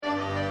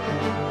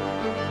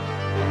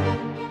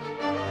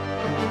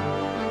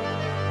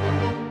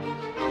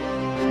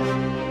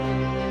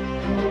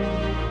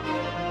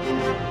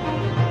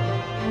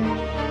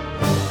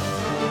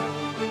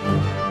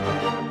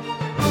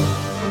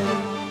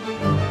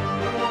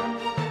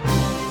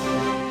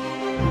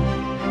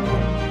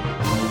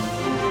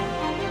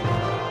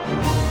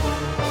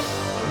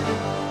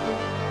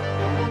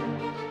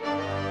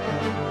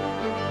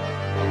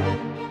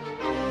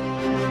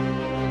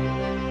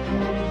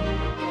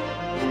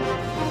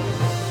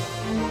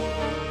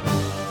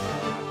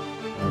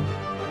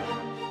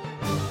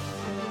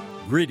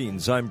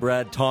Greetings, I'm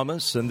Brad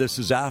Thomas, and this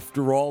is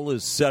After All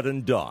Is Said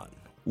and Done.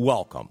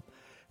 Welcome.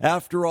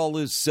 After all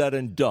is said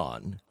and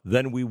done,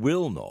 then we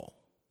will know,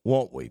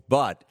 won't we?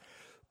 But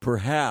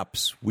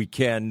perhaps we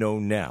can know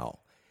now,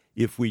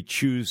 if we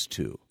choose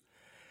to.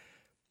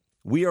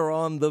 We are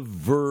on the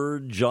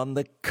verge, on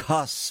the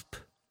cusp,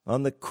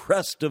 on the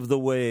crest of the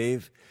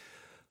wave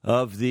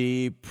of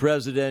the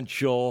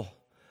presidential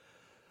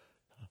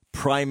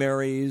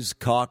primaries,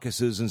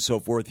 caucuses, and so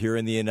forth here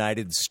in the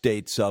United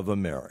States of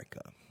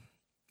America.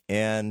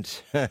 And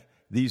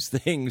these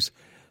things,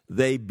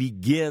 they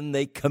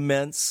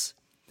commence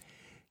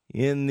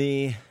in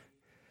the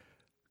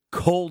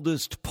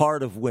coldest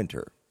part of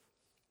winter.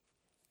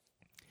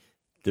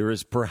 There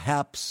is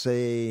perhaps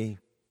a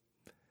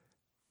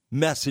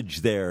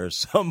message there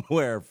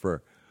somewhere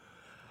for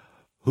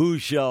who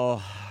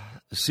shall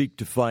seek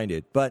to find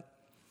it. But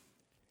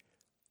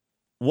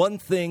one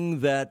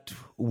thing that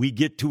we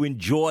get to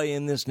enjoy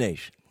in this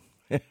nation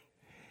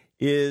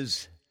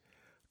is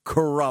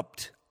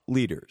corrupt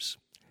leaders.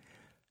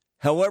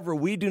 However,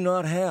 we do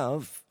not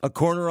have a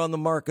corner on the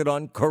market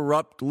on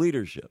corrupt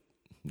leadership.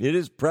 It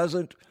is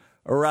present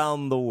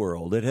around the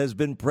world. It has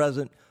been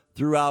present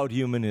throughout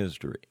human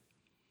history.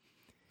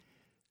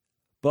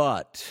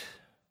 But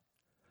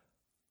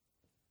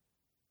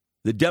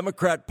the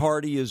Democrat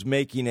Party is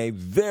making a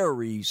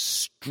very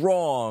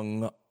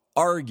strong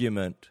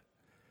argument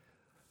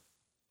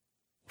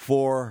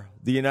for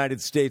the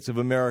United States of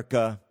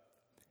America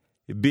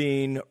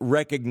being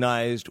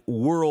recognized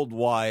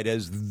worldwide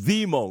as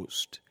the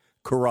most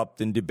corrupt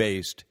and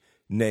debased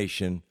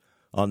nation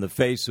on the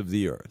face of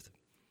the earth.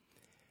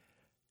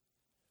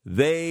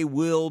 They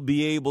will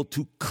be able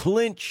to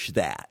clinch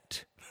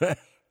that,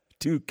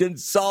 to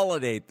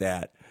consolidate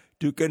that,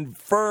 to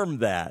confirm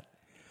that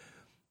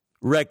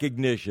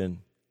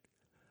recognition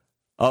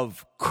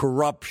of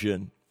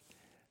corruption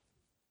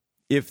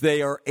if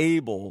they are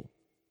able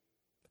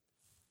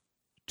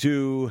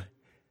to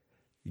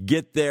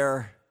get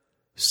their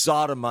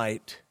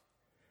sodomite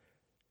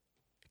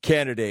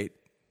candidate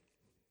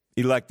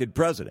elected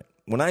president.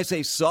 When I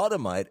say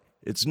sodomite,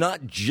 it's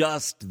not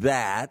just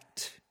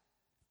that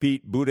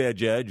Pete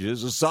Buttigieg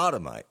is a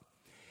sodomite.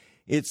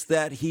 It's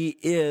that he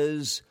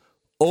is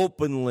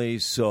openly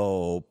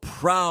so,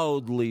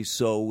 proudly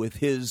so, with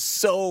his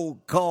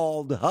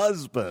so-called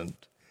husband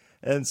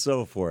and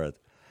so forth.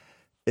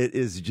 It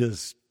is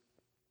just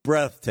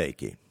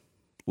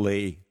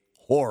breathtakingly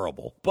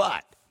horrible.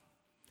 But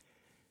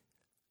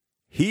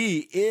he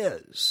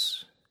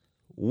is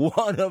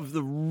one of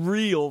the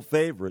real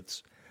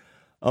favorites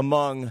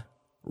among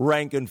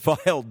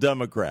rank-and-file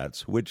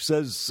Democrats, which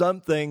says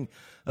something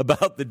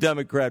about the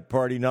Democrat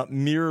Party, not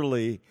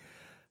merely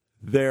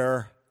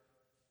their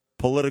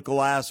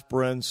political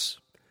aspirants,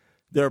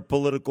 their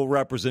political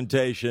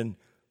representation,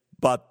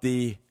 but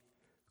the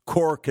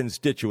core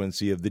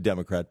constituency of the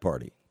Democrat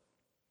Party.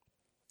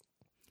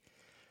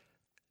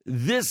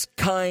 This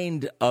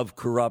kind of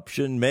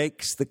corruption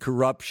makes the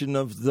corruption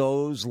of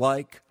those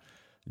like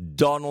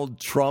Donald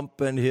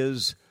Trump and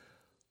his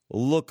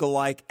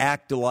look-alike,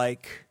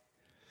 act-alike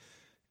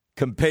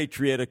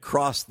compatriot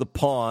across the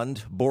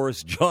pond,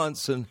 Boris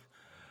Johnson,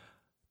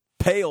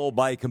 pale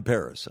by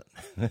comparison.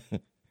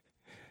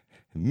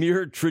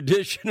 Mere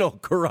traditional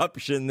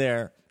corruption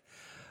there.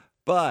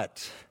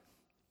 But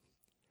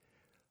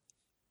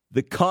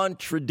the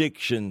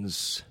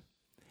contradictions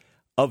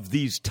of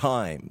these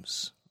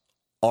times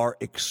are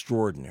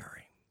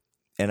extraordinary.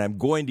 And I'm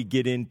going to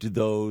get into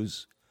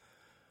those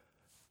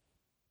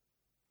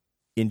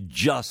in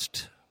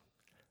just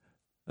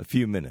a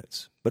few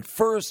minutes. But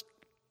first,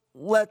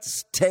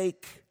 let's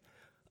take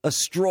a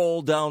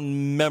stroll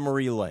down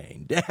memory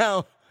lane,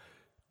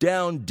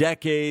 down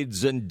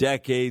decades and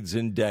decades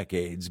and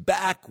decades,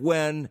 back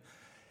when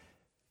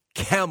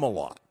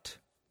Camelot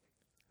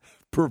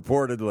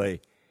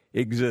purportedly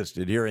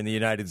existed here in the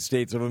United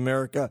States of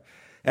America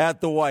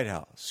at the White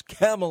House.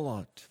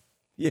 Camelot,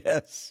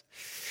 yes,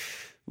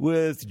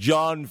 with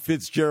John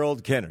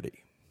Fitzgerald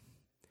Kennedy.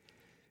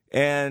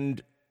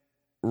 And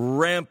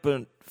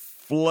rampant,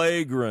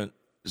 flagrant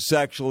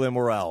sexual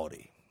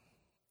immorality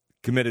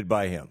committed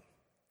by him.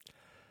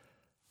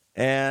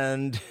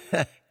 And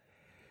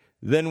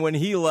then when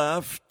he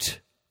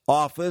left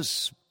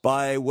office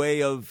by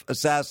way of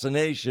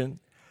assassination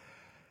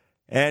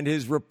and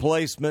his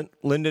replacement,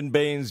 Lyndon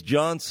Baines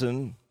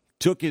Johnson,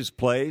 took his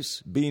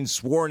place, being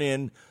sworn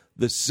in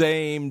the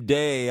same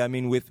day,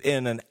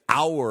 within an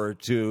hour or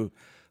two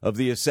of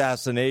the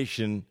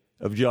assassination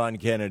of John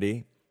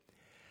Kennedy,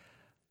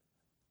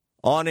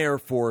 on Air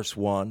Force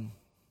One,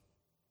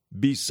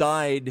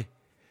 beside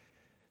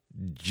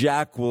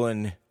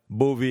Jacqueline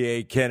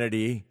Bouvier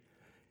Kennedy,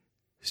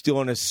 still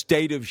in a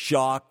state of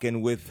shock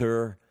and with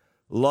her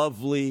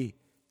lovely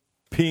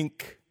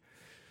pink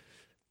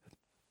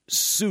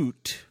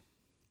suit,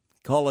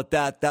 call it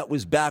that. That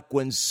was back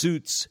when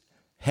suits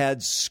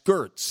had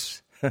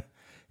skirts,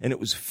 and it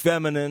was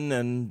feminine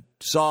and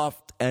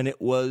soft, and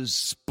it was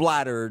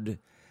splattered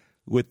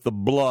with the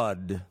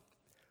blood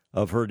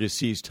of her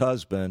deceased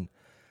husband.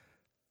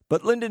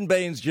 But Lyndon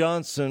Baines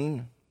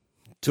Johnson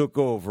took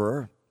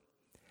over.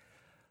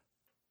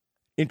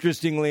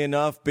 Interestingly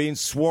enough, being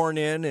sworn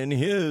in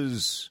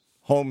his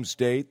home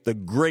state, the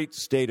great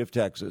state of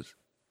Texas.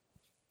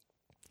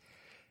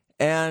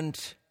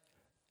 And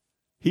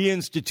he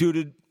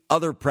instituted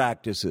other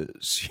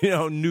practices,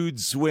 nude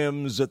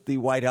swims at the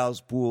White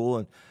House pool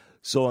and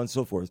so on and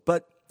so forth.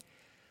 But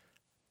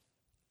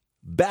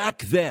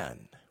back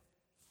then,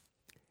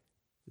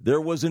 there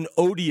was an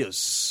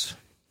odious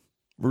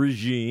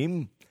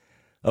regime,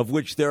 of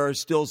which there are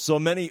still so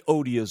many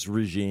odious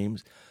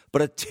regimes,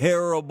 but a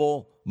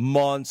terrible,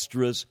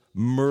 monstrous,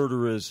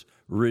 murderous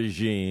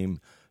regime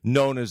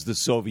known as the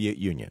Soviet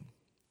Union.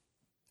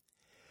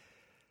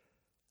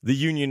 The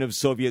Union of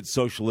Soviet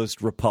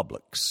Socialist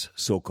Republics,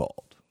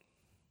 so-called.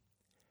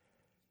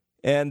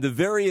 And the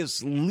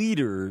various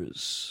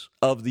leaders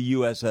of the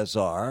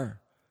USSR,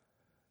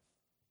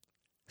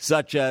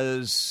 such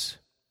as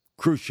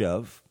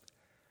Khrushchev,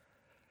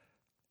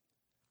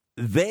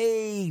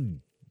 they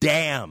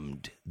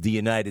damned the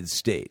United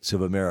States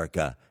of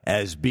America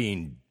as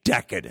being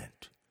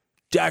decadent.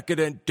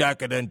 Decadent,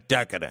 decadent,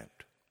 decadent.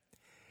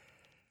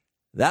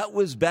 That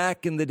was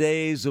back in the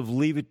days of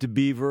Leave It to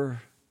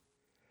Beaver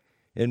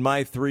and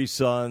My Three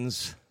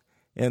Sons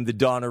and the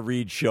Donna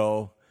Reed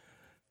Show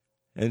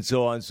and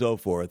so on and so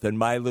forth, and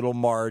My Little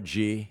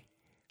Margie.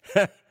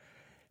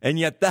 And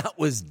yet that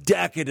was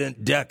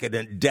decadent,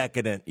 decadent,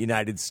 decadent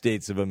United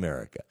States of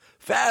America.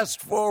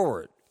 Fast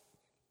forward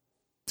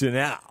to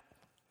now.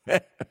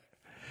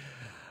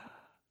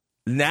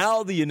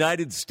 Now the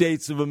United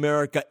States of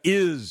America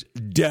is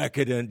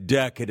decadent,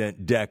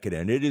 decadent,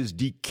 decadent. It is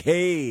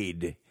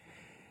decayed.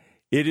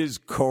 It is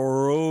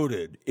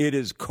corroded. It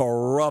is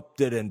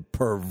corrupted and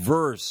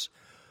perverse.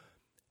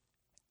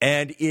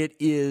 And it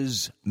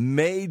is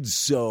made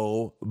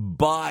so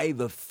by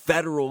the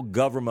federal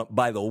government,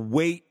 by the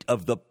weight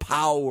of the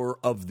power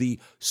of the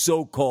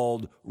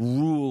so-called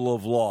rule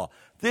of law.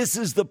 This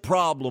is the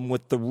problem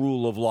with the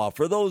rule of law.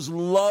 For those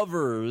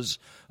lovers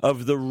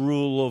of the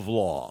rule of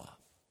law,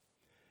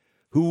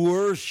 who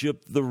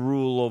worship the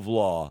rule of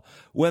law,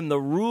 when the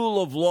rule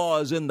of law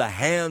is in the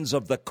hands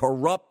of the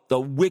corrupt,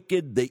 the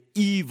wicked, the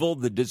evil,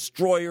 the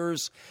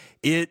destroyers,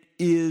 it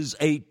is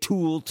a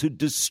tool to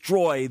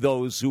destroy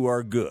those who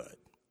are good.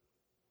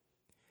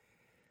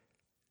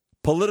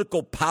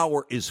 Political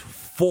power is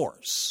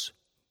force.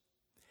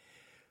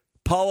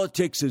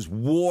 Politics is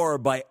war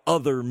by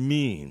other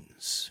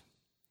means.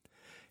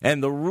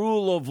 And the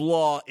rule of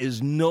law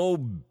is no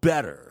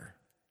better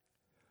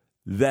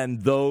than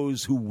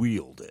those who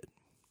wield it.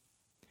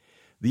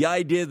 The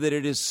idea that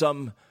it is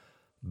some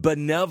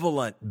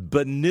benevolent,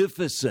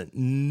 beneficent,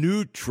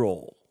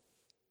 neutral,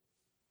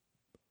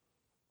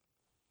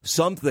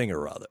 something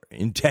or other,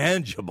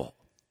 intangible,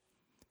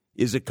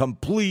 is a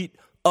complete,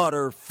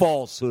 utter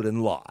falsehood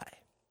and lie.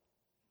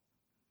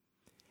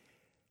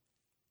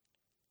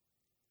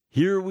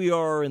 Here we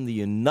are in the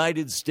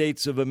United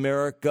States of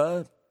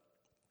America,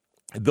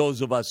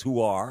 those of us who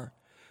are,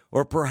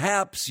 or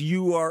perhaps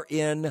you are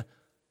in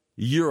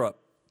Europe,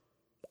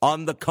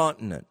 on the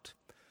continent,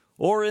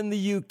 or in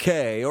the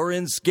UK, or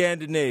in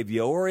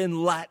Scandinavia, or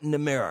in Latin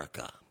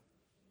America,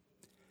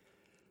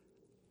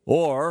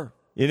 or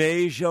in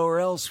Asia or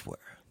elsewhere.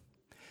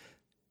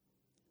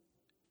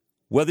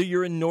 Whether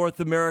you're in North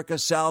America,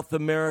 South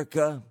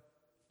America,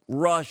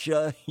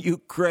 Russia,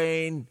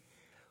 Ukraine,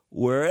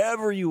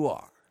 wherever you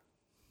are,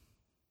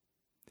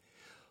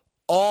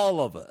 all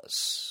of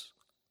us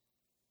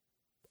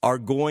are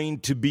going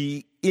to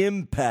be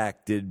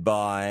impacted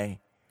by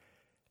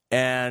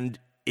and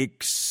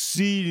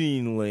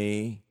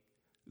exceedingly,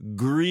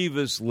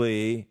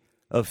 grievously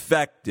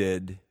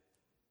affected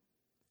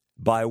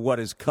by what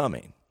is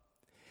coming.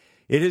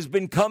 It has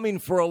been coming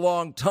for a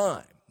long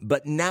time,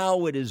 but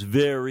now it is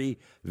very,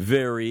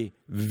 very,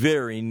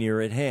 very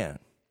near at hand.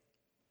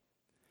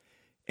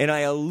 And I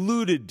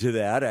alluded to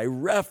that, I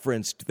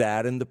referenced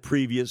that in the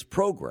previous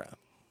program.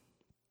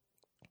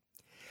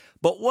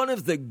 But one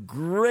of the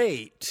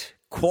great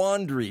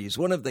quandaries,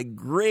 one of the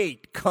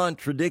great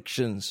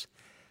contradictions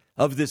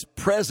of this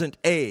present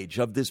age,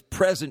 of this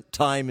present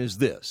time is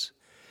this,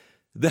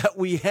 that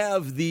we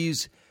have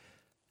these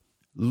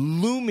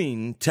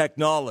looming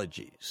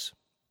technologies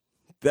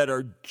that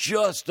are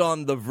just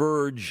on the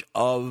verge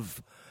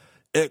of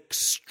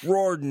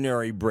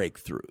extraordinary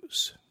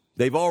breakthroughs.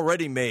 They've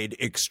already made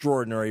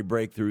extraordinary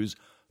breakthroughs,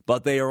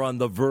 but they are on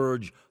the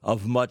verge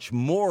of much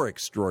more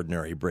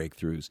extraordinary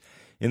breakthroughs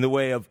in the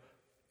way of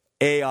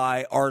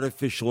AI,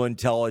 artificial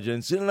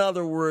intelligence. In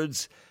other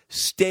words,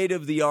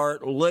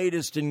 state-of-the-art,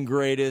 latest and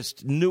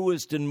greatest,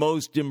 newest and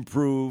most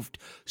improved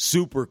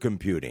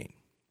supercomputing.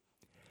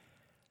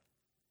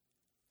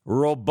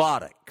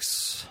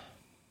 Robotics.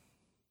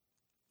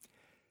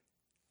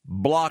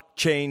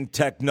 Blockchain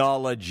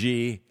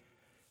technology,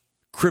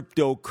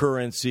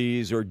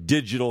 cryptocurrencies or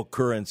digital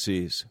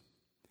currencies,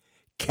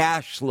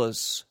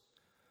 cashless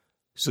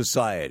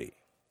society.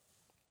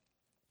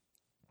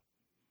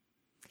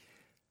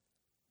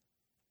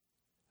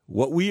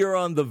 What we are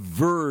on the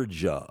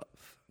verge of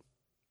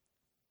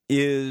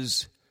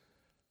is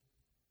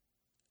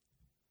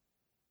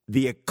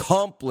the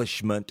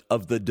accomplishment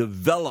of the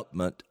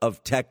development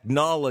of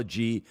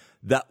technology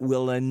that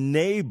will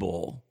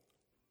enable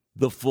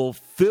the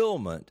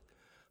fulfillment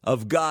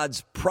of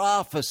God's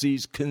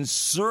prophecies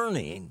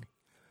concerning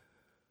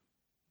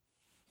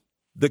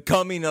the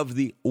coming of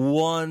the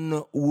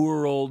one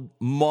world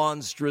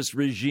monstrous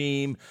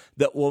regime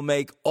that will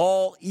make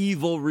all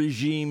evil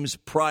regimes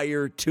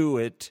prior to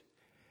it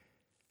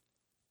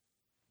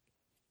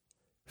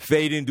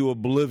fade into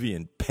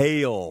oblivion,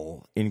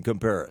 pale in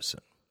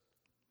comparison.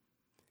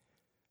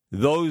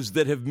 Those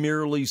that have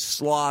merely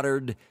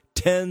slaughtered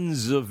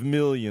tens of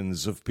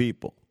millions of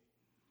people,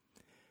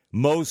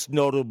 most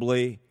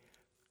notably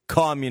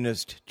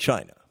communist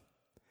China,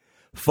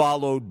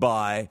 followed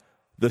by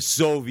the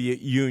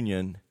Soviet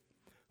Union,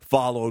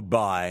 followed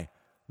by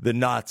the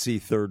Nazi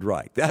Third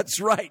Reich.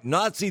 That's right,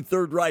 Nazi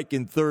Third Reich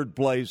in third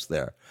place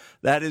there.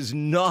 That is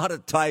not a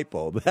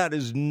typo. That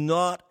is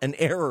not an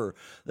error.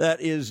 That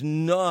is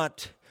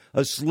not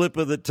a slip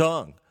of the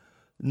tongue.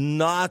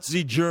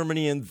 Nazi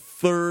Germany in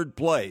third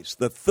place.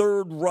 The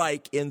Third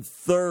Reich in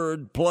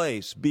third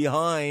place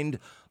behind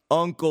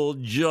Uncle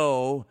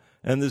Joe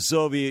and the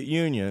Soviet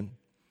Union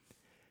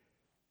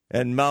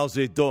and Mao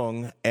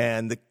Zedong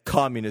and the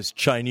communist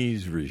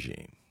Chinese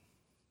regime.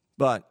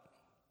 But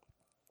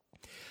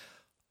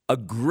a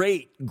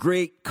great,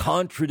 great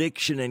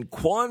contradiction and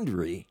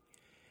quandary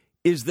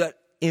is that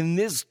in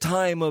this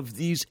time of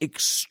these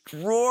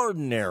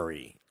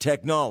extraordinary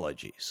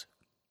technologies,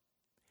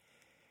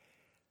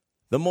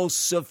 the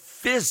most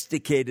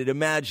sophisticated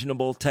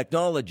imaginable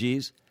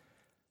technologies,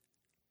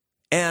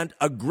 and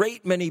a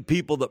great many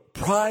people that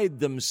pride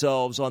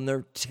themselves on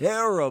their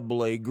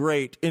terribly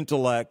great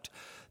intellect,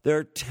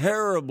 their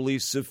terribly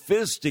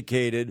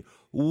sophisticated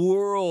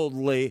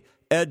worldly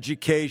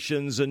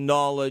educations and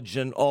knowledge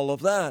and all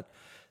of that,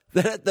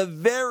 that at the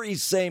very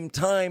same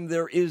time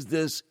there is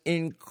this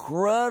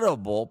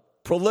incredible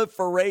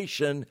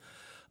proliferation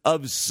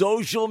of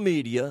social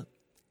media,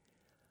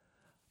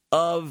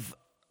 of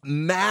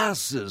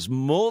masses,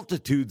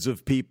 multitudes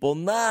of people,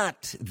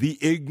 not the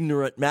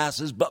ignorant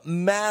masses, but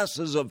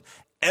masses of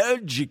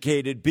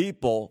educated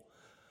people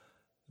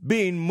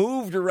being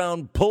moved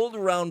around, pulled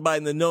around by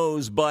the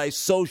nose by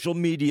social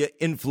media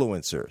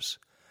influencers.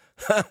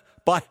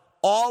 By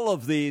all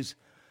of these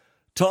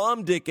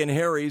Tom, Dick, and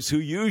Harrys, who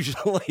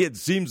usually it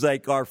seems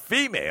like are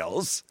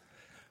females,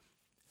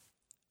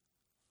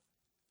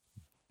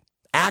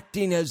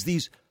 acting as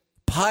these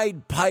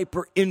Pied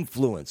Piper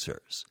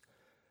influencers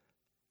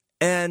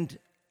and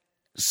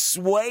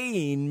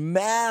swaying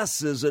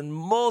masses and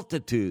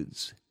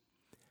multitudes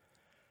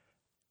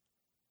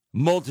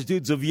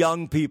of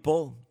young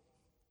people,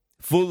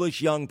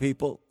 foolish young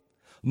people,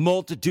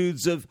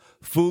 multitudes of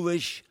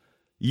foolish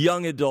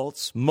young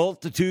adults,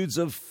 multitudes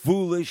of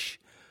foolish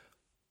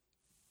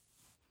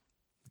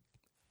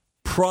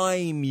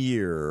prime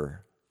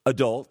year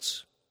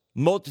adults,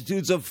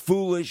 multitudes of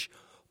foolish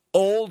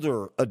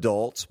older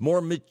adults,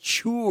 more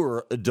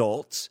mature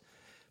adults,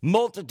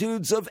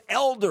 multitudes of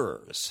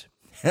elders.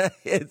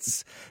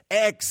 It's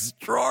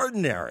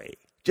extraordinary.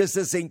 Just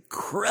this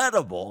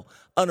incredible,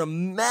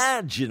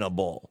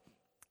 unimaginable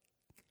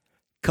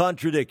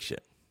contradiction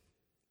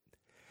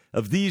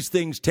of these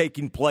things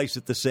taking place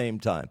at the same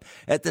time.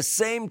 At the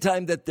same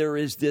time that there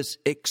is this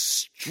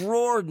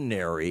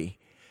extraordinary,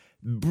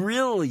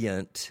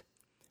 brilliant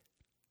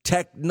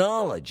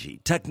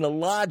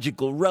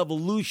technological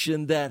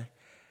revolution that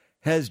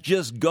has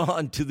just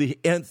gone to the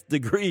nth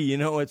degree. You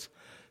know, it's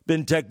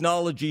been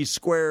technology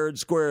squared.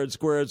 It's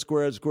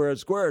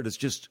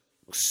just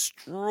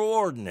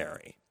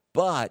extraordinary.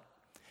 But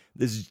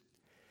this,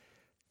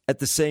 at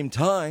the same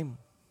time,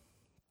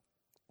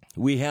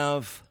 we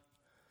have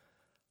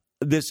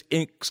this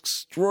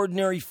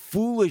extraordinary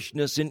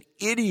foolishness and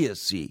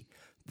idiocy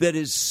that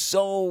is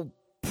so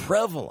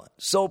prevalent,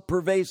 so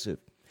pervasive.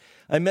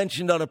 I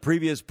mentioned on a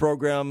previous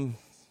program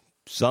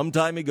some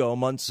time ago,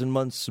 months and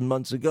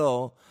months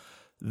ago,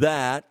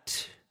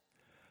 that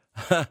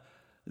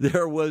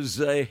there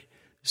was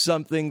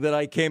something that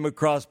I came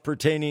across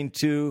pertaining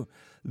to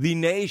the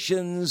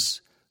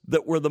nations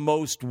that were the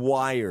most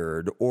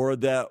wired, or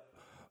that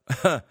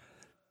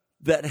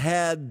that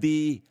had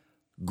the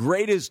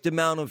greatest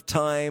amount of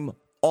time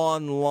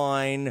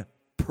online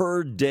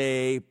per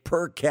day,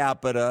 per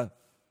capita,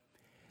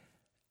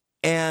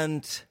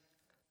 and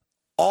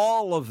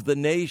all of the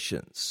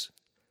nations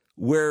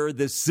where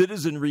the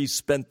citizenry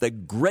spent the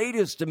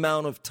greatest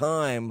amount of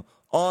time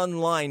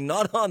online,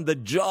 not on the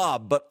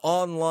job, but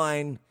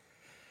online,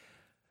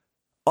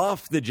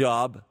 off the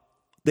job,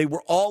 they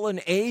were all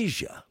in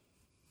Asia.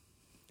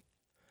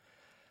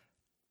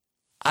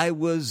 I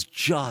was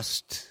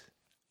just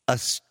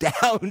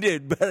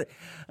astounded, but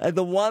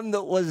the one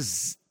that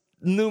was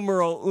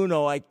numero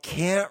uno, I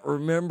can't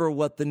remember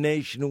what the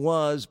nation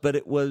was, but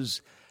it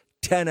was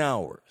 10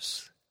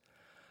 hours.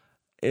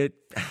 I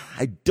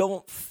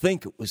don't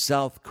think it was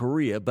South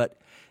Korea, but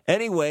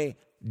anyway,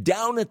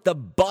 down at the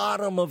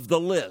bottom of the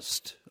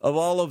list of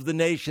all of the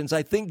nations,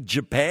 I think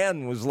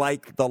Japan was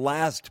like the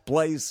last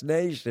place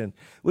nation,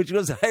 which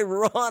was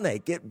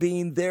ironic, it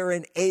being there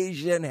in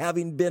Asia and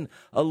having been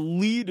a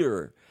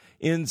leader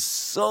in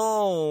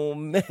so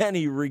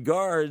many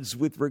regards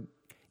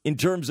in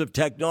terms of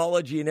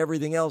technology and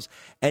everything else.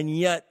 And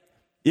yet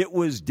it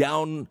was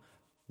down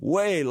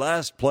way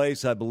last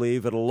place, I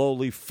believe, at a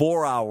lowly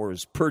 4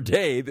 hours per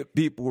day that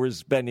people were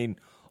spending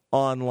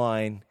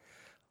online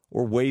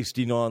or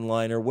wasting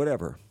online or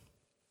whatever.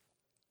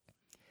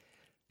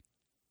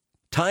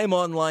 Time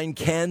online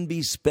can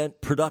be spent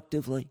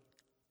productively,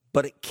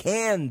 but it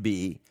can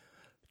be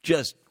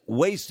just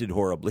wasted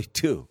horribly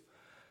too.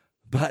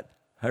 But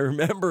I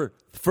remember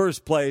the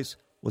first place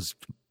was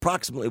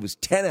approximately, it was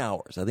 10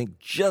 hours. I think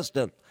just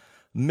a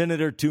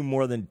minute or two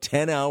more than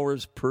 10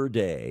 hours per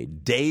day,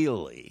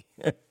 daily,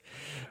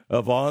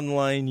 of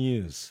online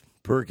use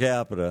per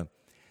capita.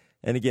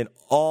 And again,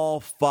 all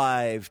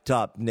 5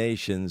 top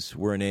nations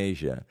were in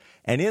Asia.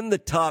 And in the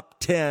top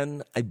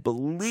 10, I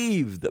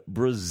believe that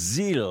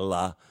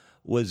Brazil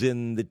was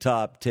in the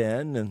top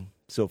 10 and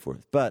so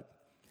forth. But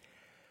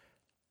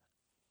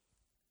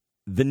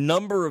the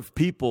number of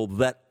people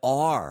that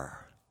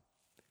are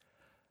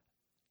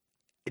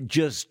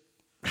just,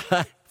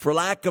 for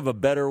lack of a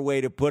better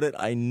way to put it,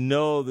 I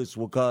know this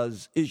will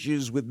cause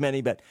issues with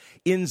many, but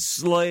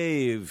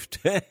enslaved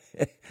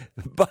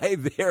by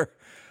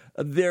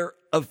their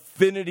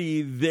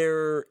affinity,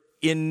 their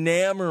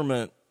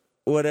enamorment,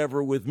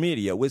 whatever, with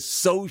media, with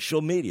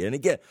social media. And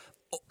again,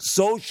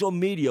 social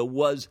media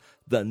was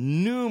the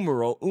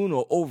numero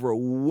uno,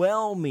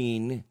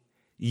 overwhelming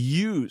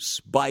use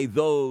by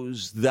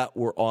those that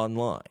were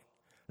online.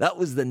 That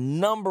was the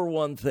number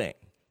one thing,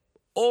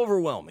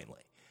 overwhelmingly,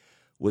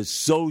 was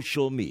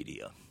social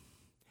media.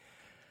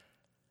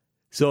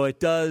 So it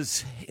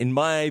does, in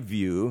my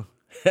view,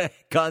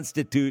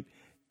 constitute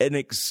an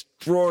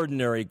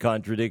extraordinary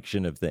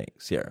contradiction of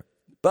things here.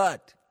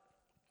 But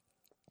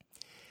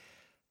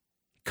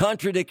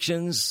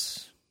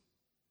contradictions,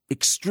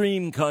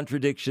 extreme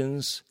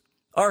contradictions,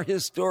 are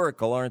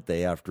historical, aren't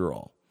they, after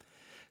all?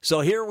 So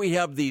here we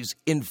have these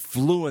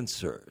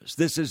influencers.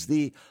 This is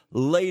the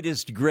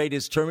latest,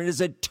 greatest term. It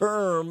is a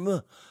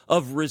term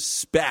of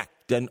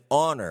respect and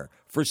honor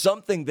for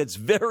something that's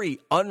very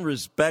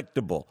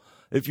unrespectable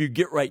if you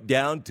get right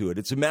down to it.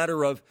 It's a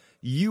matter of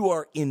you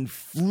are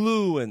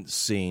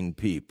influencing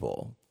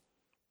people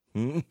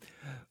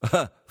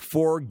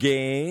for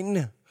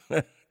gain,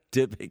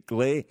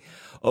 typically.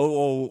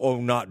 Oh,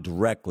 not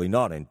directly,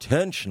 not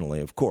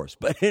intentionally, of course,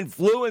 but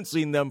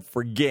influencing them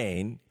for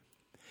gain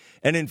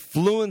and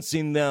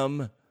influencing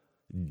them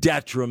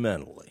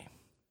detrimentally.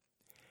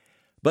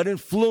 But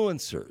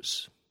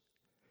influencer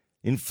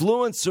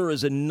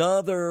is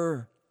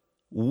another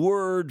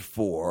word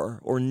for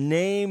or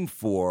name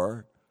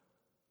for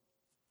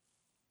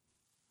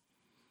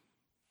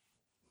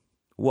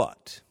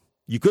what?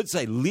 You could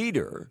say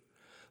leader,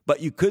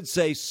 but you could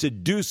say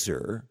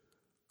seducer,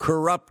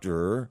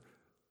 corrupter,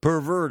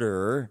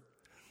 perverter,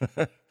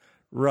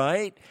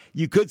 right?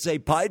 You could say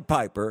Pied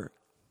Piper,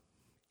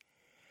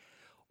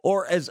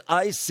 or as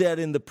I said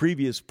in the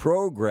previous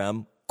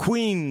program,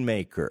 queen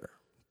maker,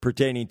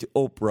 pertaining to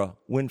Oprah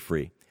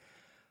Winfrey,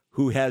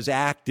 who has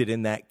acted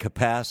in that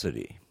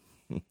capacity.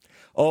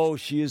 Oh,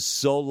 she is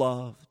so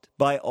loved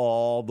by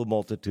all the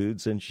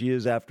multitudes, and she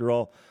is, after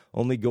all,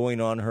 only going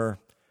on her,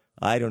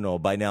 I don't know,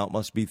 by now it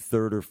must be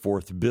 3rd or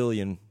 4th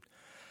billion.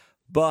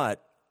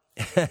 But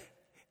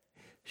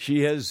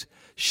she is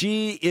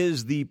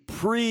the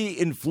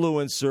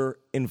pre-influencer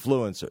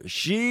influencer.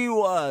 She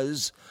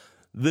was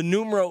the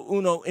numero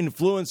uno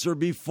influencer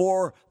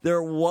before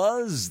there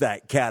was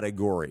that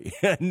category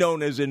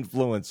known as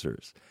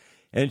influencers.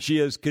 And she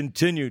has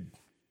continued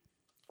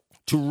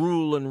to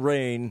rule and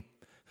reign,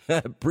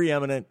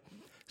 preeminent,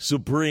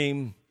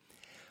 supreme.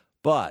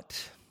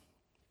 But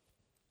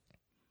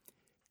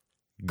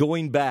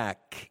going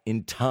back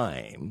in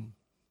time,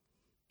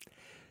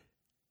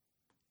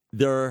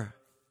 there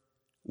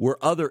were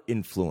other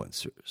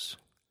influencers,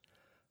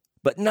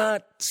 but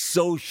not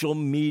social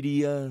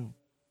media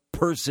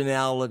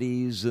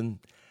personalities and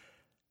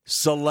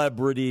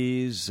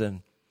celebrities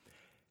and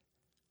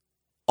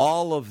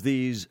all of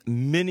these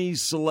mini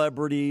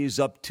celebrities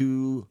up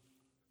to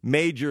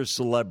major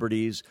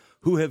celebrities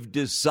who have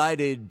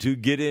decided to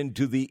get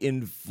into the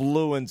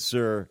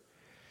influencer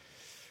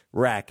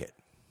racket.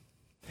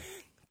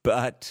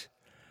 But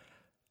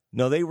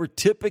no, they were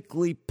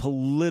typically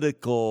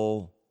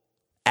political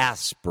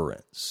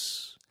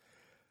aspirants,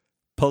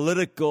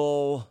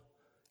 political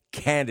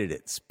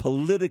candidates,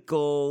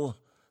 political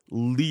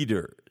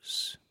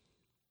leaders.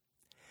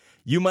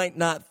 You might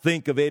not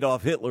think of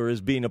Adolf Hitler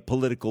as being a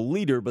political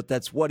leader, but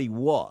that's what he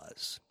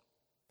was.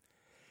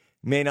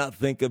 You may not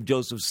think of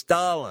Joseph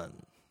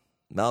Stalin,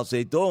 Mao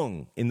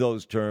Zedong in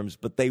those terms,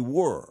 but they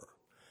were.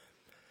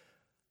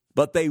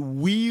 But they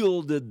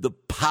wielded the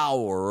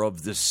power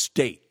of the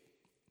state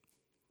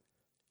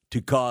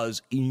to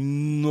cause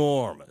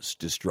enormous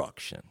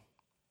destruction.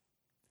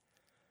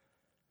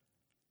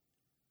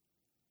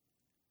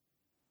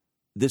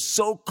 the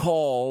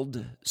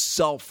so-called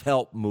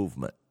self-help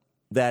movement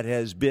that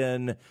has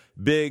been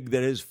big,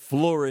 that has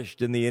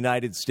flourished in the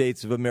United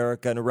States of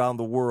America and around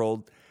the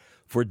world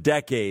for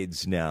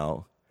decades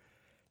now,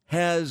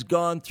 has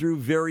gone through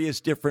various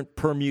different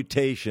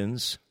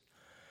permutations.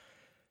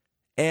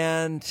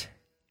 And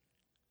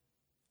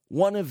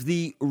one of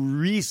the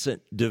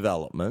recent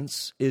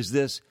developments is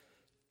this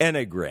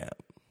Enneagram.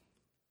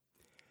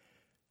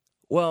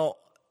 Well,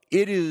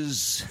 it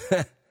is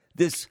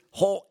this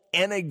whole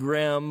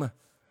Enneagram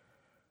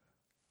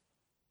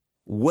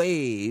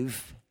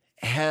wave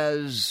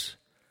has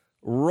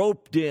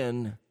roped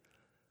in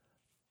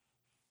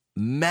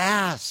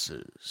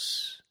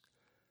masses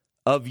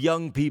of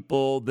young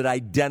people that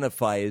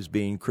identify as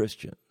being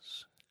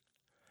Christians.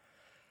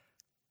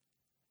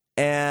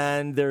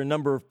 And there are a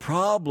number of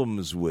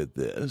problems with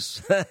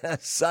this,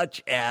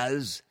 such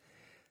as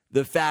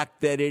the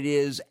fact that it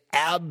is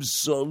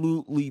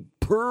absolutely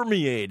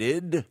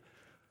pervaded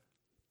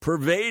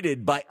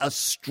by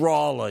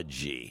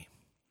astrology,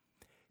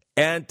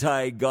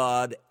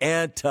 anti-God,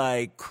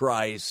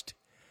 anti-Christ,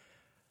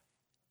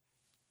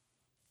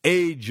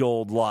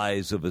 age-old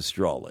lies of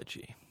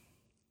astrology.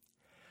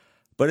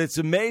 But it's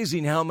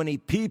amazing how many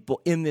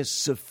people in this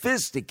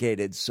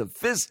sophisticated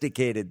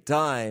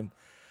time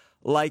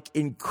like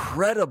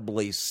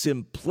incredibly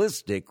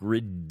simplistic,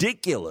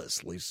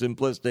 ridiculously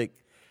simplistic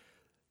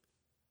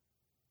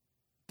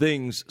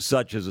things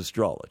such as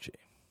astrology.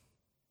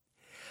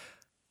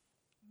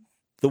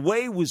 The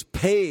way was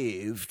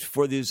paved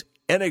for this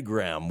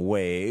Enneagram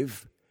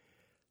wave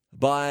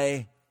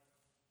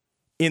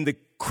in the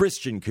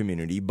Christian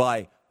community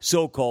by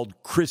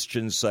so-called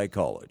Christian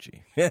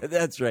psychology.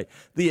 That's right.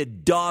 The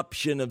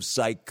adoption of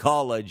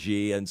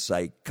psychology and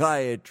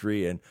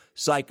psychiatry and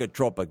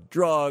psychotropic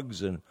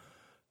drugs and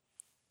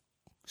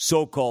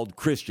so-called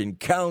Christian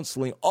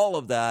counseling, all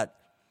of that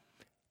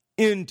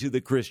into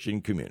the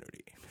Christian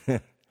community.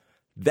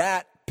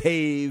 That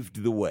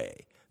paved the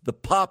way, the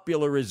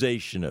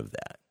popularization of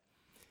that.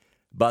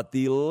 But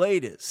the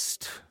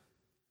latest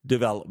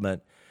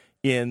development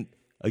within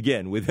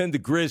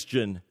the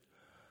Christian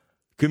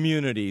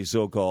community,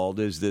 so-called,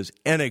 is this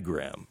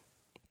Enneagram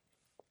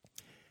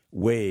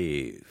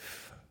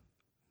wave,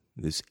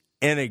 this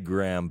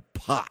Enneagram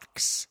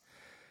pox,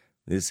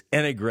 this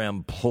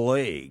Enneagram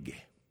plague.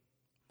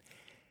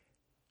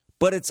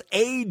 But it's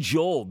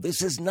age-old.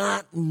 This is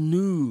not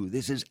new.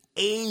 This is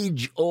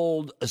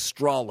age-old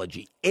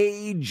astrology,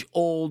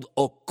 age-old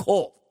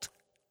occult.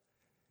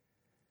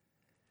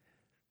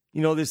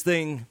 You know, this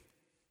thing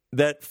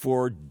that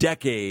for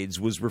decades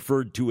was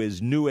referred to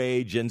as New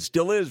Age and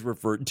still is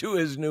referred to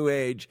as New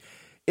Age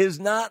is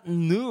not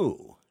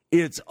new.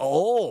 It's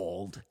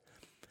old.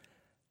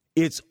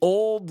 It's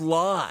old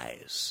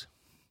lies.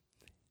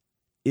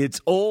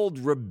 It's old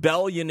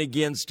rebellion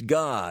against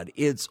God.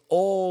 It's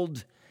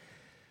old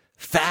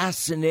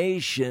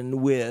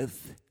fascination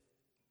with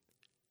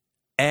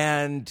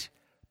and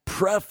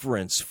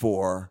preference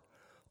for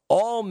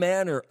all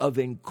manner of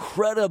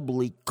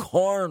incredibly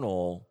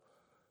carnal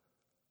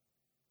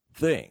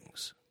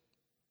things,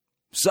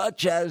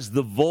 such as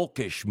the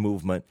Volkisch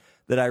movement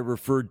that I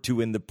referred to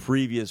in the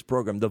previous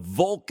program, the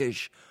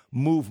Volkisch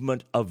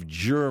movement of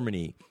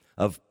Germany,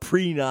 of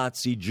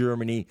pre-Nazi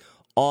Germany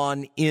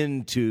on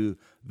into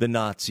the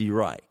Nazi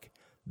Reich,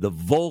 the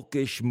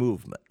Volkisch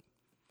movement.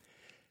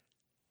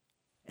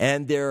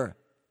 And their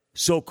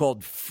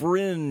so-called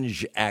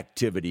fringe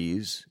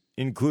activities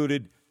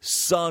included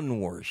sun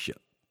worship,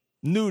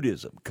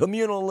 nudism,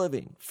 communal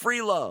living,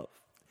 free love.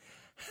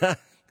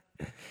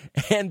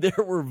 And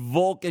there were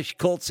Volkisch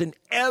cults in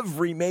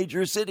every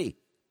major city.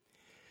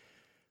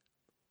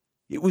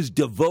 It was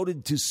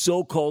devoted to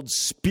so-called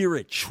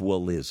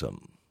spiritualism,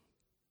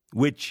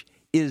 which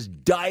is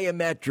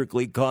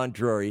diametrically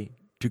contrary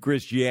to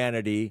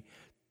Christianity.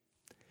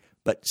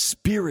 But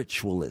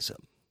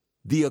spiritualism,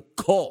 the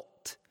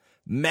occult,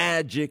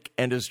 magic,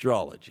 and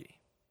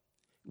astrology,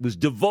 was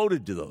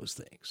devoted to those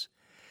things.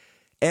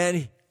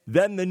 And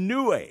then the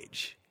New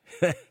Age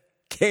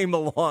came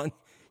along,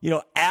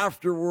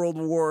 after World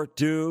War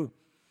II,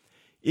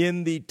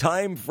 in the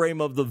time frame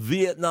of the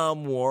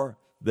Vietnam War,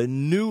 the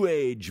New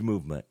Age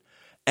movement.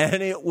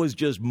 And it was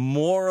just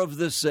more of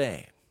the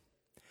same.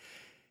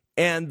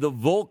 And the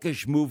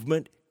Volkisch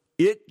movement,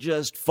 it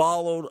just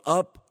followed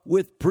up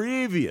with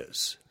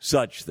previous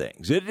such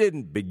things. It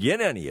didn't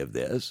begin any of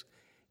this.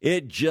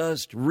 It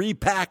just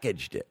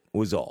repackaged it,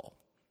 was all.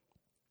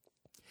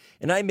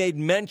 And I made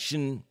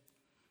mention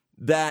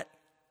that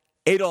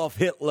Adolf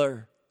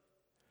Hitler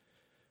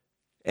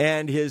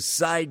and his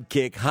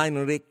sidekick,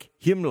 Heinrich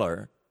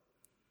Himmler,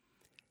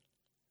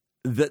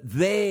 that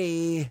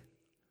they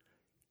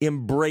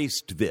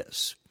embraced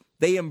this.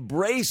 They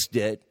embraced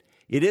it.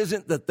 It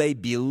isn't that they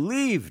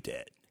believed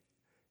it.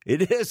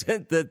 It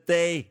isn't that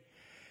they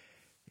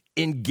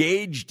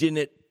engaged in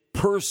it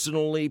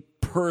personally,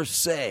 per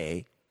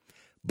se,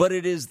 but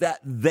it is that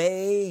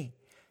they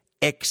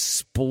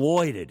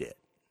exploited it.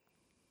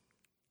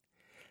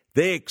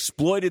 They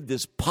exploited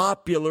this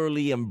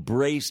popularly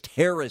embraced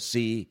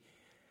heresy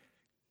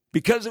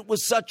because it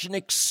was such an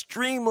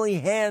extremely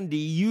handy,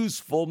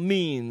 useful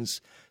means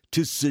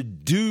to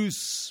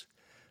seduce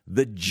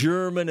the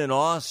German and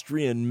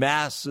Austrian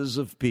masses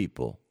of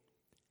people.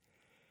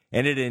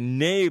 And it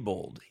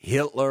enabled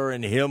Hitler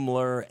and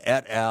Himmler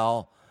et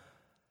al.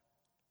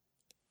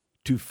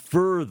 To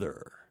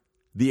further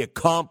the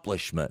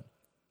accomplishment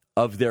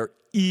of their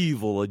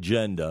evil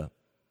agenda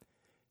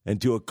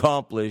and to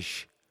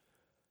accomplish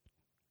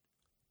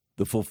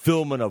the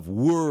fulfillment of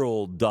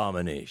world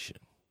domination.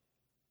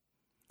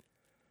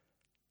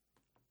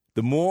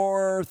 The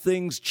more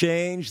things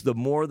change, the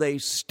more they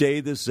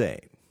stay the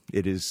same,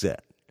 it is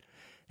said.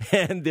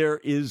 And there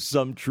is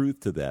some truth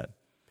to that.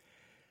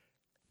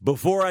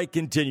 Before I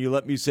continue,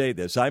 let me say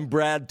this. I'm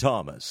Brad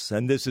Thomas,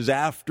 and this is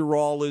After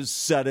All Is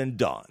Said and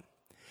Done.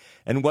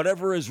 And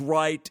whatever is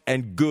right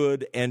and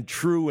good and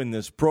true in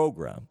this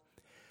program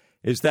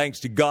is thanks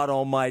to God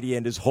Almighty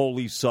and His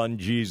Holy Son,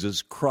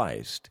 Jesus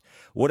Christ.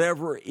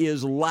 Whatever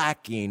is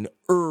lacking,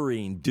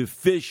 erring,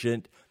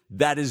 deficient,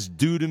 that is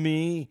due to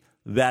me,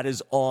 that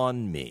is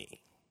on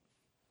me.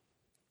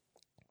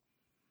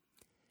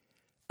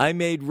 I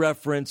made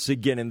reference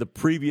again in the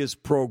previous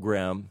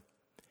program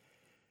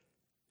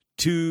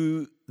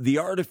to the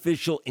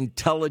artificial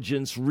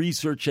intelligence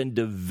research and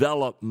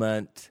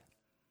development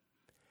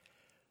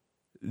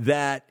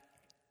that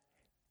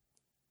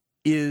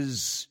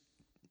is,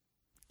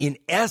 in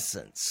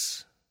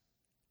essence,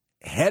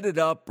 headed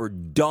up or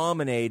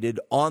dominated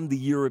on the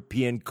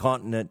European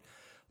continent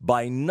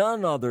by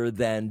none other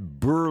than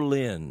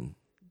Berlin,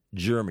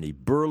 Germany.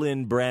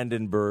 Berlin,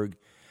 Brandenburg,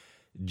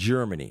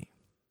 Germany.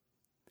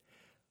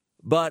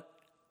 But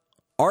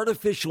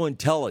artificial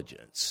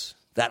intelligence,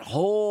 that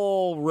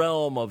whole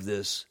realm of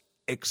this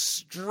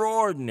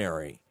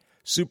extraordinary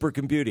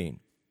supercomputing,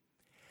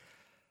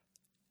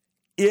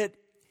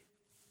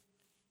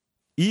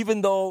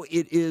 even though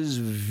it is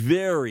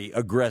very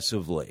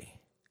aggressively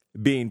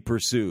being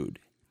pursued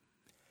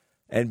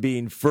and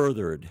being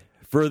further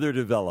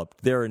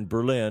developed there in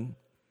Berlin,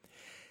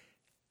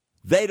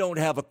 they don't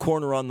have a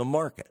corner on the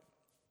market.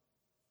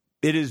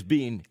 It is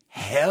being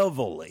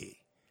heavily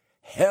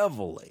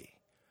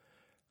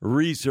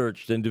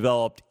researched and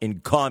developed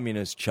in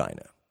communist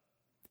China,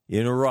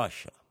 in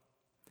Russia,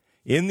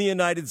 in the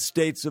United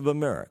States of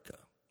America,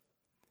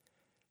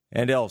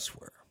 and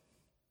elsewhere.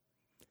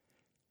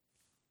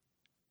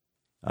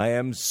 I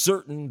am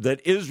certain that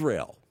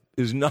Israel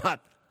is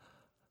not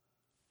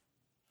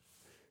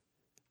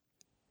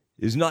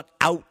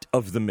out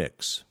of the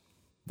mix.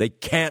 They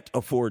can't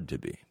afford to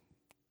be.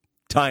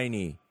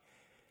 Tiny,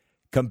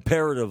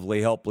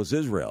 comparatively helpless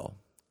Israel.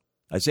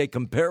 I say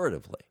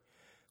comparatively,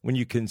 when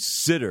you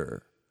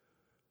consider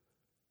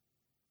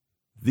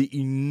the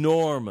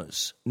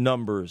enormous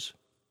numbers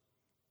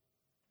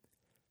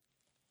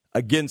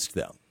against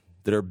them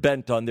that are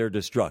bent on their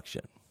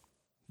destruction.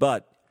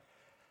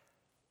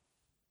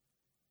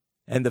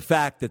 And the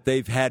fact that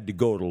they've had to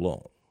go it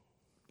alone.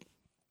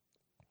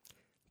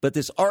 But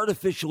this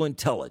artificial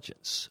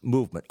intelligence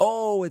movement,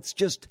 it's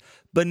just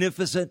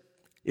beneficent,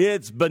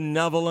 it's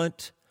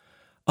benevolent.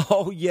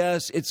 Oh,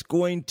 yes, it's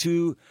going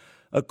to,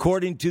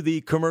 according to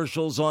the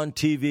commercials on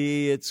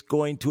TV, it's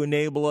going to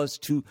enable us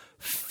to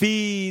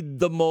feed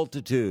the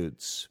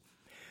multitudes.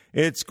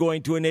 It's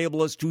going to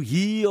enable us to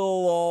heal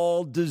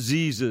all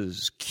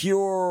diseases,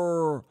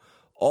 cure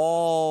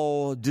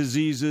all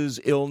diseases,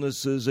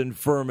 illnesses,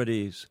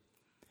 infirmities.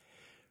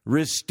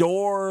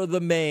 Restore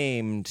the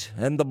maimed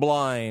and the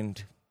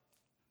blind.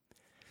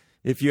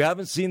 If you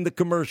haven't seen the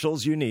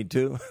commercials, you need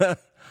to.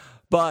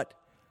 But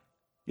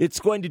it's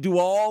going to do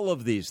all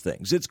of these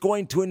things. It's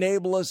going to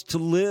enable us to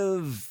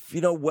live,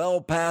 well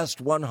past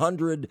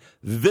 100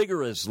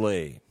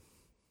 vigorously.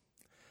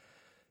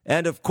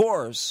 And of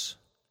course,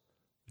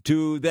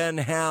 to then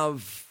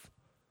have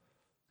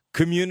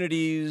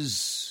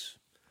communities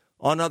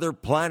on other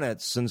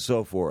planets and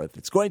so forth.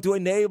 It's going to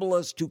enable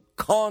us to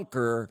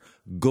conquer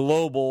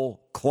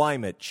global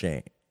climate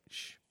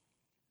change,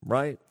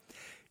 right?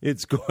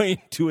 It's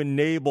going to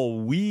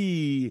enable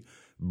we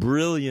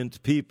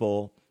brilliant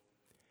people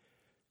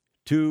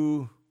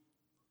to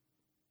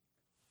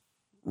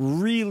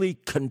really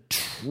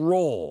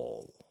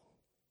control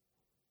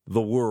the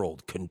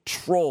world,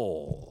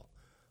 control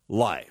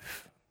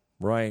life,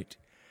 right?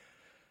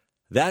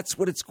 That's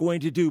what it's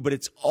going to do, but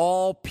it's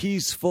all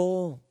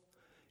peaceful.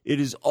 It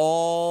is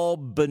all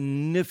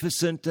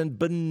beneficent and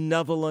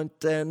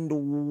benevolent and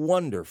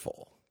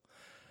wonderful.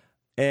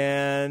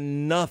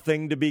 And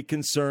nothing to be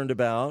concerned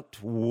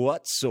about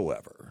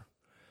whatsoever.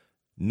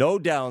 No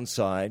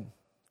downside,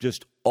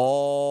 just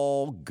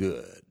all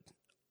good.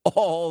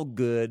 All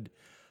good.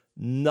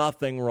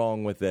 Nothing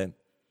wrong with it.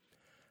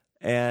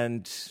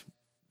 And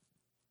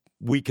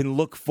we can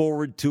look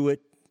forward to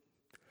it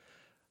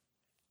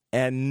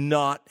and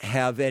not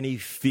have any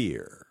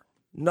fear,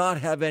 not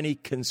have any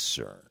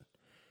concern.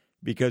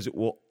 Because it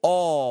will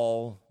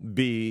all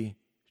be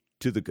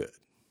to the good.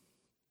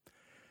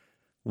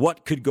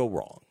 What could go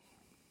wrong?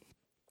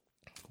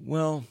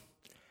 Well,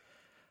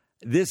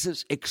 this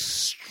is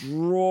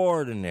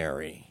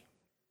extraordinary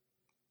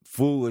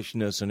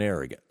foolishness and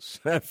arrogance,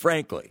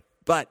 frankly.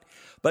 But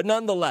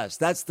nonetheless,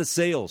 that's the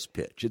sales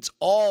pitch. It's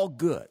all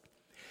good.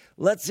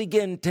 Let's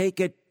again take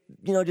it,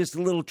 just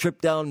a little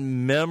trip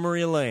down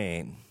memory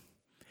lane.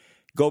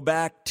 Go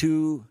back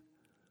to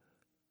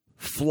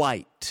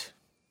flight,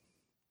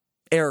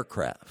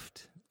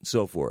 aircraft, and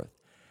so forth.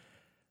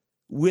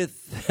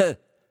 With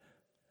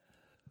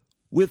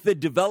the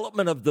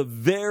development of the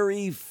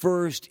very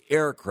first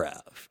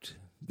aircraft,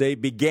 they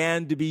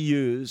began to be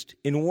used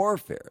in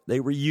warfare. They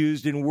were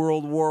used in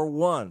World War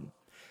I.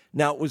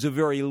 Now, it was a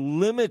very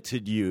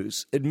limited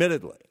use,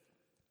 admittedly.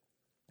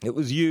 It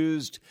was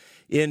used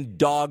in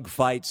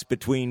dogfights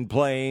between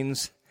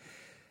planes,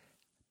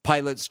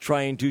 pilots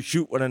trying to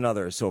shoot one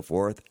another, so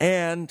forth,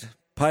 and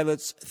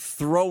pilots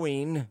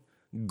throwing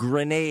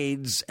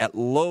grenades at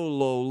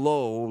low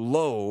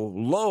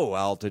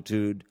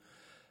altitude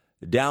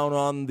down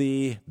on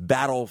the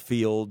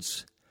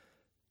battlefields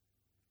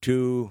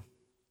to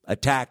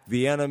attack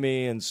the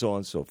enemy and so on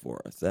and so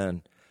forth,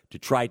 and to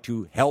try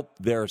to help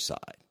their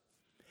side.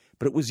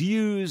 But it was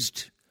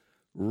used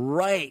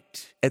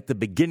right at the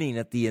beginning,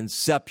 at the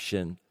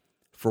inception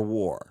for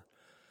war.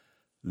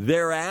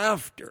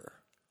 Thereafter,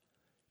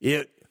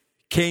 it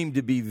came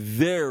to be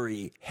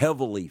very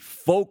heavily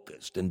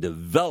focused and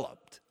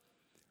developed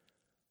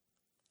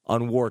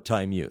on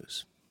wartime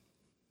use.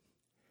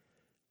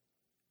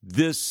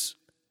 This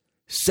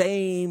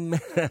same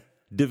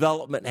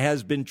development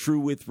has been true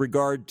with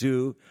regard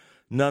to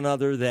none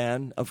other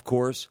than, of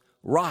course,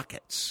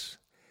 rockets.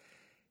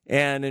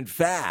 And in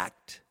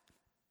fact,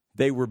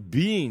 they were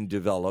being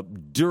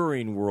developed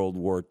during World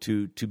War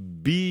II to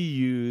be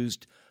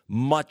used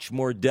much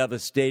more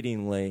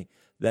devastatingly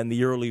than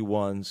the early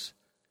ones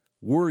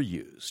were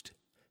used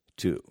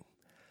to.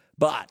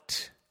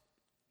 But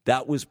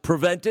that was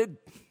prevented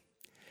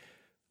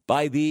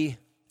by the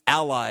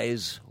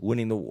Allies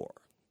winning the war.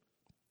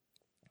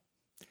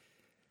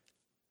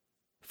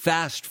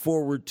 Fast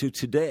forward to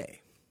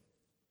today.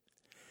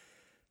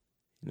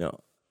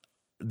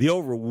 The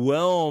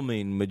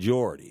overwhelming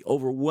majority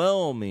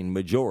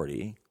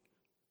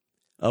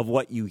of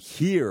what you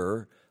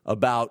hear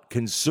about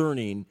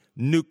concerning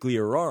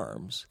nuclear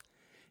arms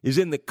is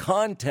in the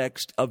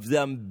context of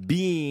them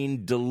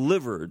being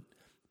delivered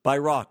by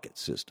rocket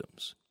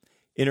systems,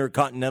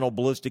 intercontinental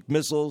ballistic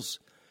missiles,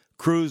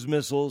 cruise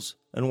missiles,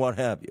 and what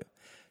have you.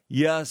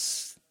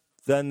 Yes,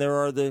 then there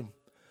are the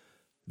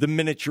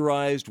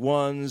miniaturized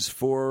ones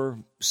for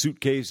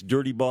suitcase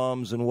dirty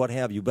bombs and what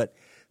have you, but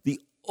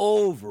the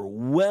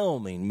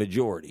overwhelming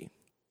majority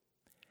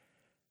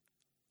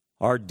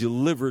are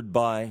delivered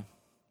by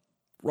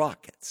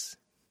rockets.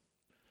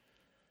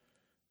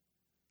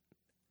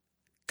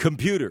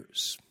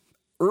 Computers,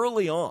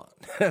 early on,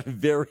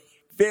 very,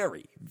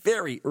 very,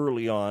 very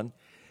early on,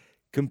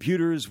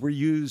 computers were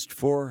used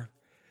for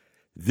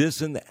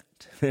this and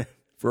that,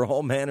 for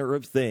all manner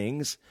of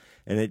things,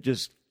 and it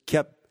just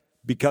kept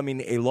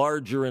becoming a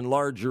larger and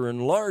larger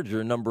and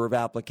larger number of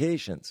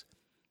applications.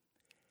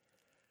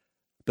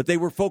 But they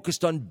were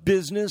focused on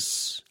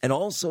business and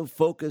also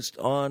focused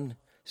on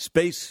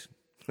space.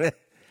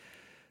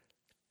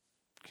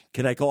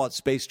 Can I call it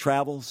space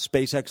travel,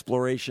 space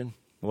exploration,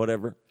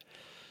 whatever?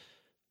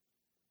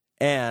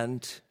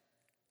 And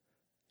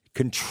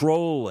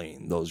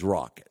controlling those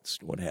rockets,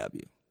 what have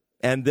you.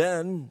 And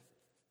then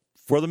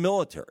for the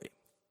military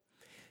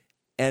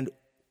and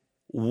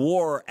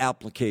war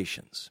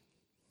applications.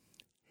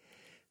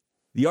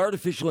 The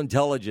artificial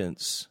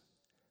intelligence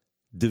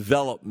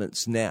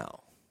developments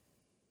now,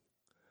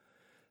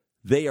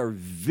 they are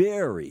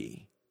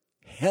very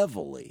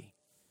heavily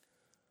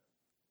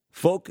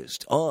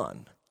focused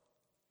on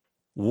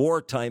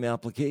wartime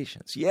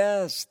applications.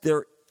 Yes,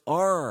 there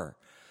are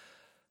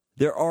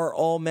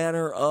all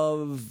manner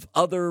of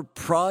other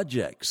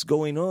projects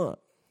going on,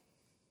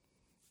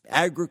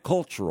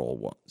 agricultural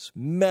ones,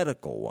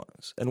 medical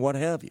ones, and what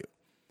have you.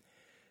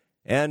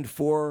 And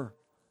for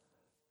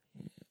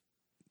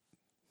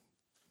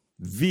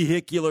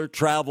vehicular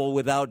travel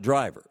without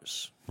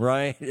drivers,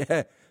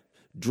 right?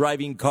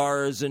 Driving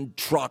cars and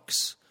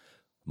trucks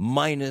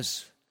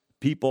minus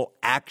people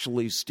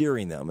actually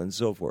steering them and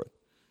so forth.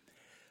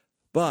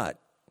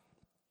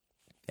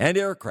 And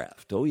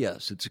aircraft. Oh,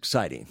 yes, it's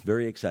exciting,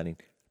 very exciting.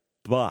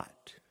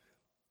 But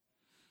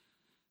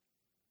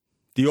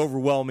the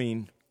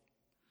overwhelming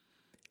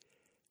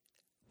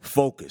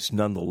focus,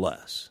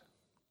 nonetheless,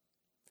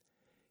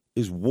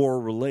 is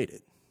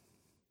war-related.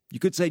 You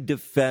could say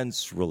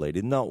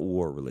defense-related, not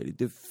war-related,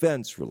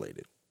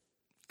 defense-related.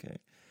 Okay.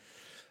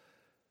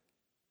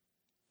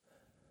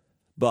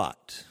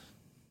 But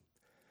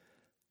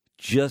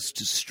just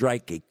to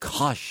strike a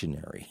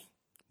cautionary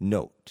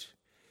note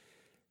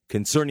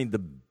concerning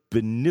the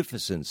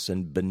beneficence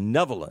and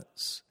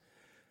benevolence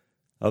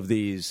of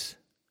these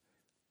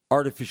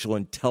artificial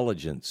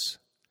intelligence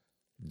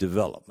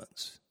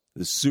developments,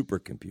 the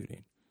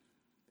supercomputing,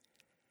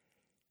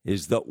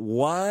 is that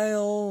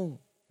while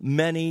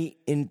many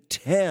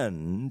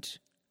intend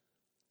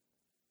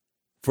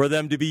for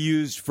them to be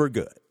used for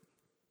good,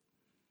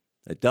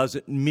 it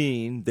doesn't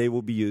mean they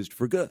will be used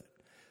for good.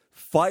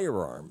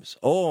 Firearms,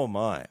 oh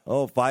my,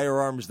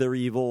 firearms, they're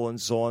evil,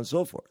 and so on and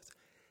so forth.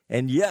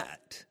 And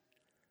yet,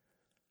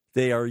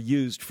 they are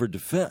used for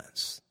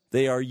defense.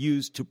 They are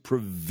used to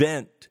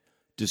prevent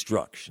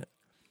destruction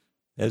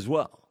as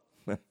well.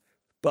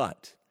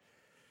 But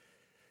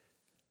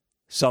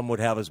some would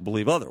have us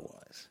believe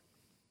otherwise.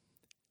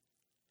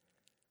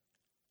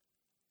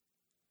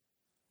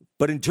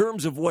 But in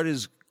terms of what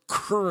is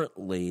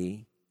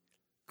currently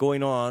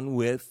going on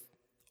with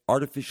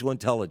artificial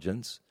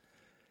intelligence,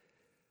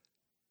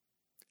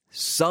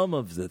 some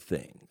of the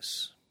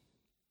things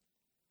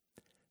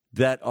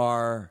that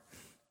are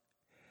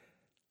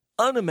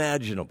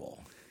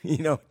unimaginable,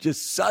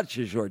 just such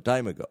a short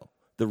time ago,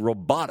 the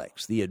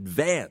robotics, the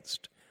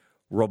advanced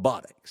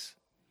robotics,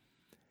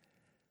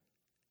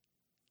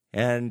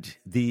 and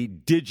the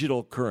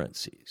digital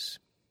currencies,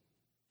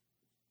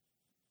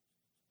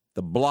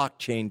 the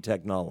blockchain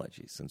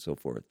technologies and so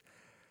forth,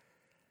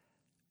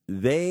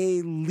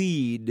 they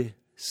lead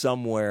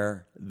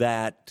somewhere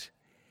that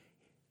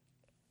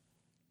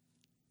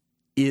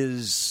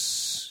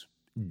is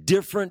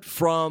different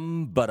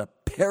from, but a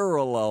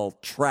parallel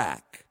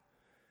track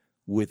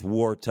with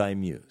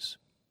wartime use.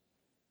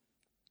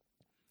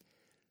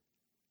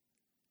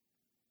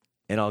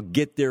 And I'll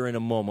get there in a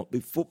moment.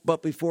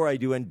 But before I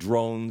do, and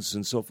drones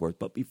and so forth,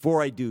 but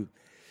before I do,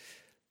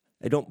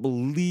 I don't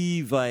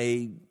believe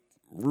I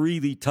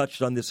really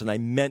touched on this, and I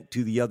meant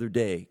to the other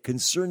day,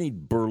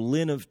 concerning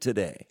Berlin of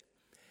today.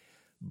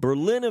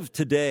 Berlin of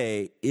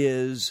today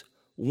is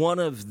one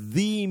of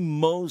the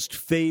most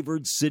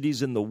favored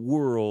cities in the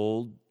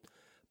world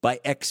by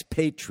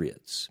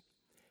expatriates,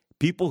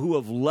 people who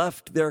have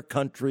left their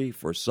country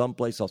for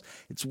someplace else.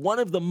 It's one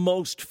of the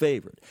most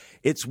favored.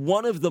 It's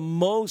one of the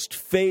most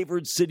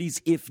favored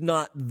cities, if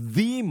not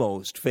the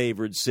most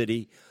favored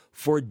city,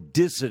 for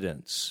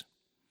dissidents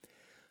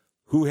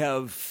who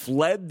have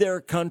fled their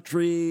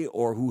country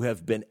or who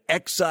have been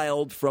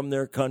exiled from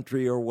their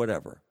country or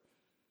whatever.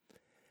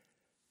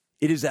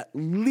 It is at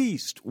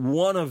least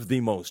one of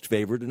the most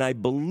favored, and I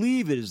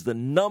believe it is the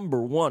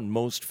number one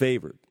most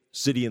favored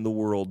city in the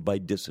world by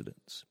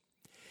dissidents.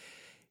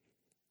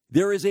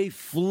 There is a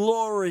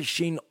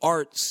flourishing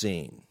art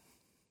scene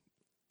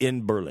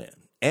in Berlin,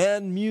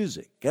 and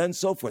music, and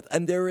so forth,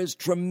 and there is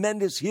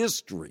tremendous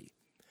history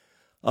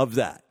of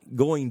that,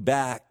 going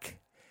back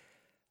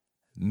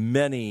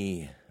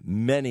many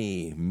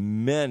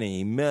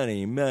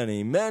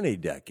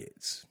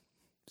decades,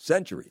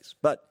 centuries.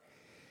 But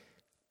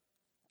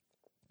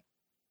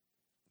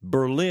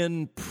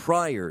Berlin,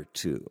 prior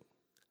to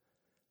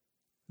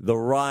the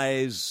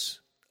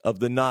rise of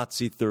the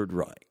Nazi Third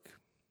Reich,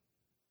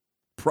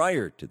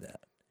 prior to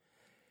that,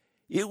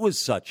 it was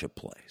such a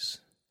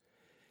place.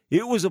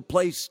 It was a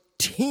place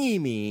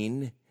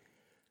teeming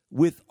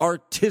with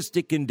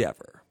artistic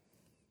endeavor.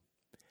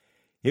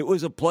 It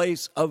was a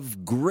place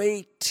of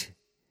great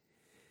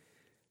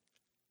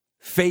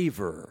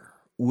favor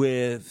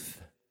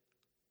with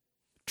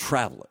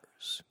travelers.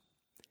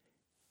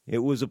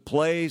 It was a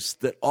place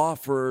that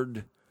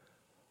offered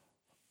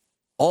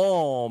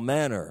all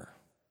manner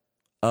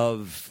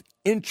of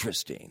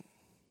interesting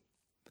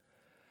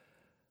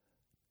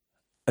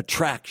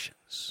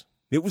attractions.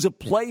 It was a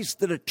place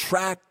that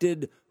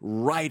attracted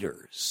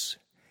writers,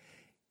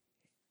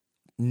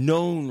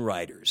 known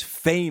writers,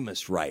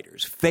 famous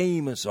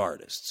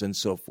artists, and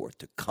so forth,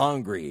 to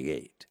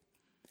congregate.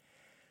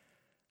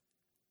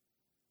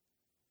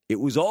 It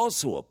was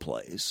also a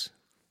place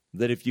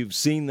that, if you've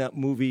seen that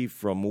movie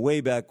from way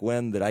back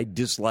when that I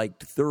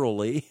disliked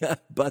thoroughly,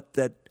 but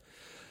that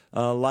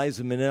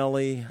Liza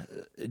Minnelli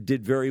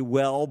did very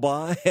well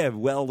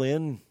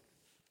in,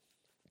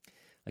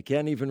 I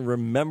can't even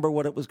remember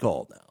what it was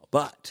called now,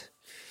 but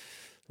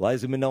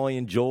Liza Minnelli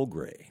and Joel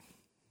Grey.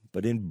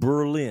 But in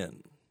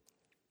Berlin,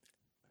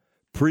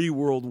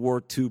 pre-World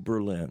War II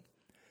Berlin,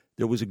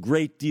 there was a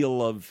great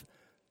deal of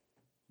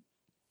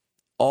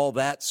all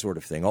that sort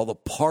of thing, all the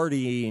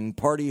partying,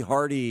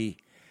 partying,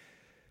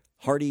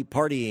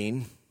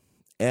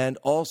 and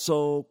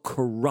also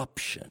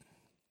corruption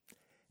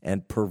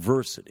and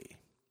perversity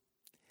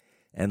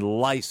and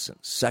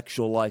license,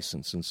 sexual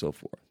license, and so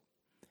forth.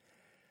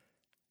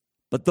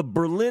 But the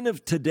Berlin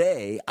of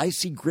today, I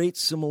see great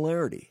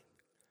similarity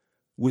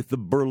with the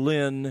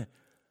Berlin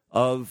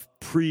of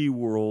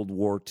pre-World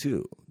War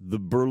II, the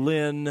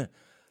Berlin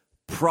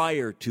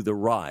prior to the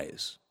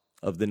rise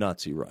of the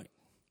Nazi Reich.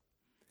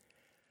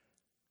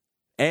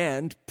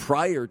 And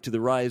prior to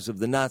the rise of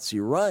the Nazi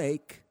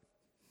Reich,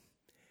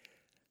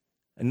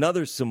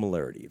 another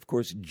similarity. Of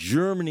course,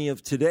 Germany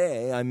of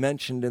today, I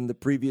mentioned in the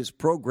previous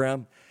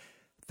program,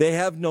 they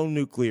have no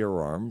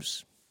nuclear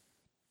arms.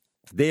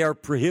 They are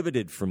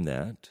prohibited from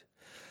that.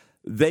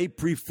 They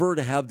prefer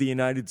to have the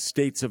United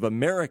States of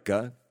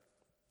America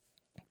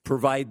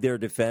provide their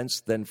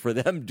defense than for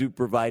them to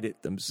provide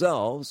it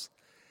themselves,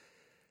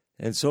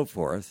 and so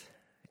forth,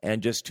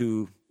 and just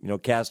to,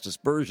 cast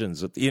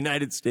aspersions at the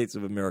United States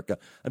of America.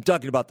 I'm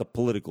talking about the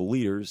political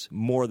leaders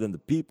more than the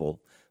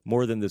people,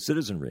 more than the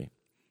citizenry.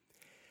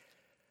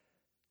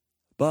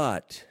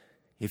 But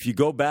if you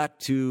go back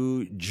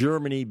to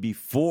Germany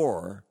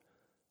before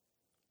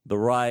the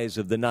rise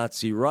of the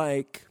Nazi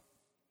Reich,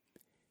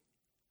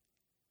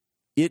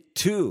 it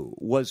too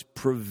was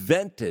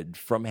prevented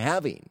from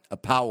having a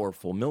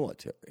powerful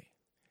military.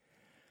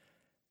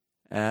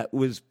 It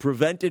was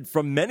prevented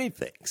from many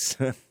things.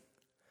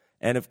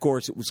 And of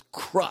course, it was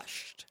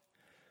crushed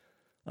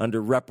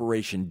under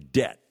reparation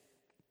debt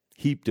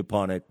heaped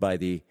upon it by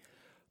the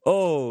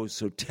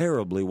so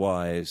terribly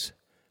wise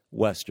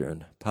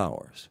Western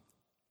powers,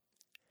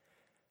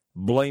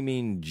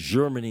 blaming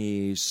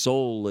Germany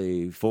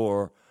solely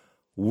for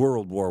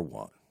World War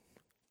I,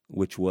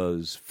 which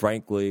was,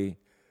 frankly,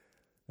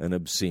 an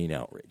obscene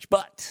outrage.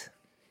 But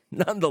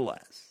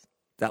nonetheless,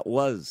 that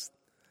was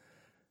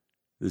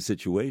the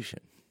situation.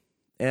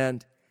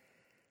 And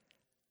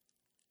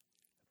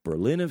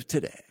Berlin of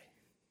today,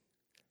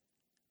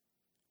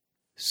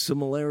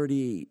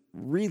 similarity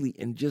really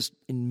in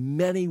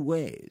many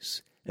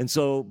ways. And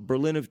so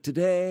Berlin of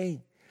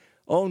today,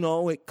 oh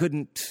no, it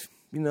couldn't,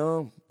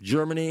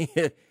 Germany,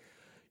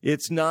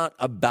 it's not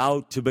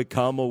about to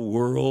become a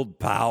world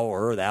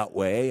power that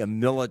way, a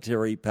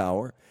military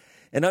power.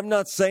 And I'm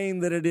not saying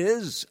that it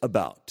is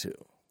about to.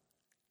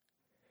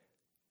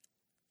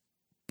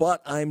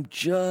 But I'm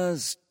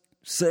just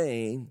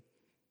saying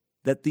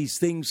that these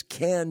things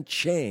can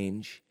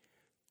change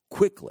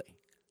quickly,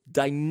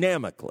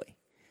 dynamically.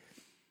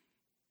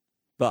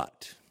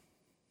 But,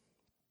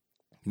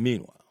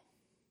 meanwhile,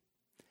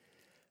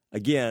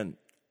 again,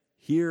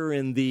 here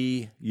in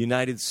the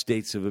United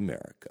States of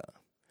America,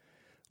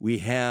 we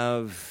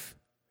have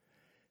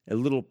a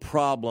little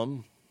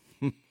problem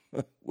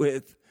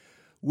with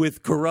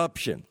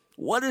corruption.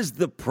 What is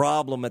the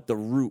problem at the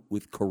root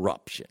with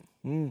corruption?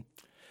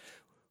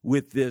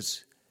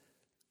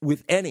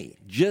 With any,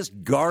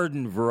 just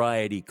garden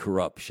variety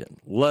corruption,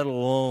 let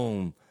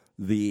alone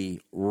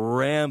the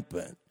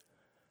rampant,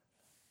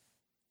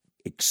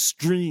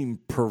 extreme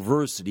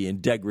perversity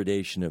and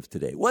degradation of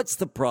today. What's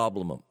the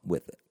problem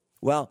with it?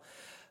 Well,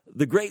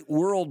 the great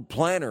world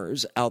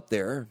planners out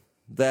there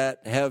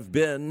that have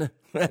been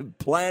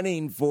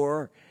planning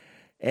for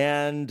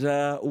and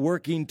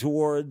working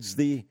towards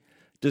the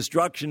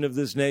destruction of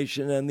this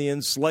nation and the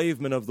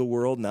enslavement of the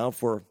world now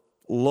for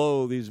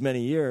these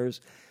many years,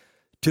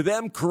 to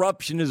them,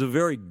 corruption is a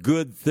very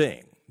good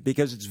thing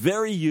because it's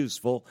very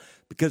useful,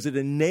 because it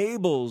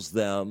enables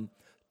them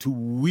to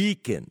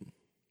weaken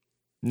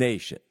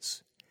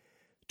nations,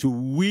 to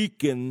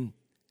weaken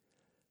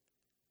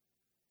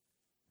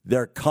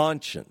their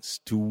conscience,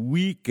 to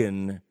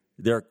weaken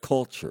their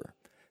culture,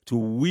 to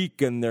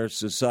weaken their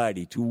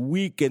society, to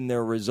weaken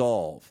their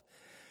resolve,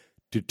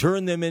 to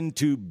turn them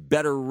into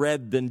better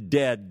red than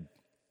dead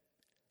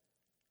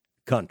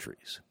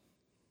countries.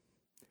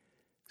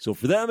 So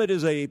for them, it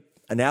is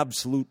an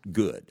absolute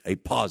good, a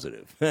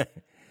positive.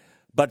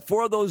 But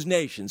for those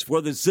nations,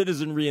 for the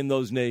citizenry in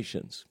those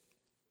nations,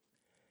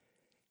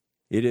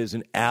 it is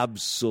an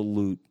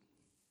absolute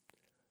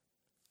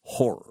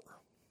horror.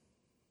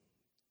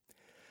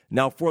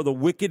 Now, for the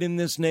wicked in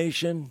this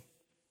nation,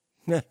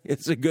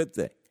 it's a good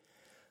thing.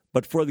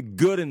 But for the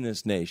good in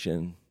this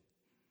nation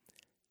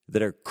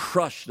that are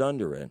crushed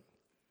under it,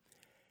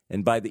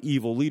 and by the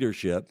evil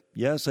leadership,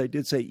 yes, I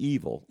did say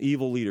evil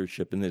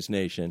leadership in this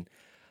nation,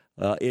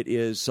 it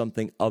is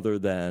something other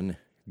than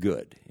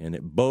good. And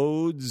it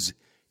bodes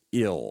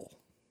ill.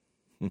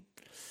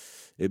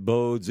 It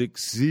bodes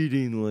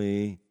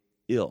exceedingly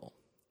ill.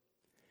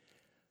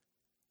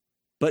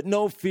 But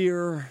no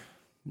fear,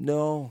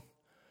 no.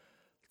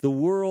 The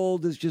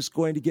world is just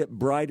going to get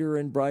brighter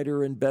and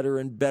brighter and better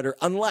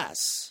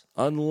unless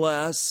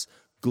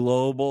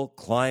global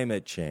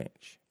climate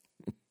change.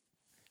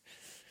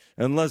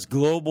 Unless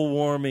global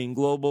warming,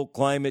 global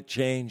climate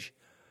change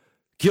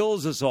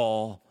kills us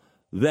all,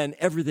 then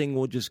everything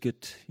will just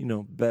get,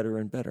 better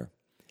and better.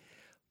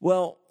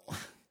 Well,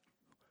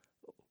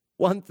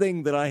 one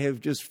thing that I have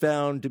just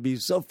found to be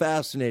so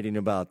fascinating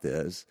about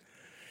this,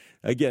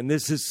 again,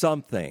 this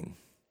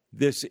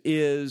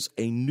is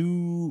a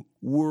new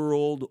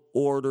world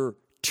order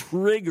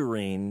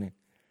triggering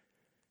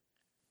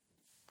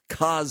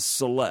cause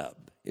celeb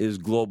is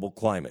global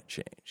climate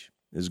change,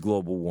 is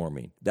global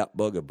warming, that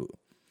bugaboo.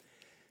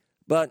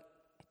 But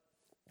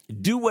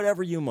do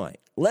whatever you might.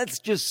 Let's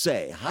just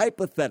say,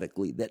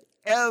 hypothetically, that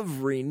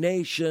every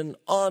nation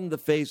on the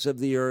face of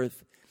the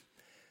earth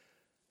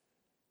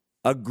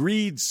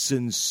agreed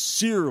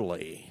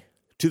sincerely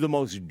to the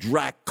most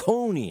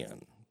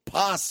draconian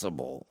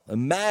possible,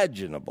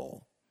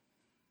 imaginable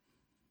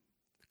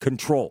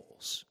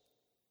controls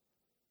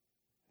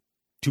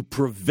to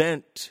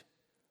prevent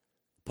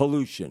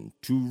pollution,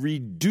 to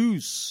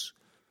reduce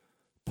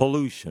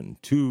pollution,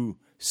 to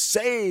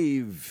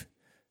save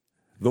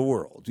the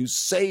world, to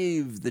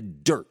save the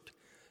dirt,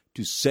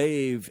 to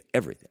save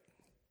everything.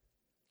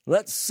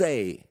 Let's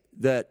say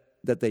that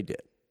they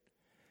did.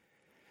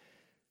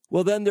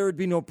 Well, then there would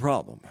be no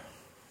problem,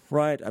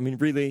 right? I mean,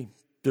 really,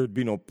 there would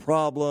be no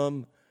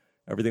problem.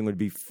 Everything would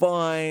be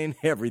fine.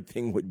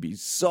 Everything would be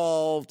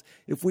solved.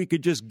 If we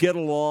could just get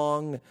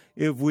along,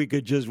 if we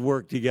could just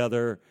work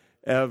together,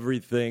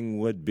 everything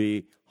would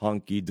be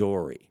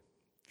hunky-dory.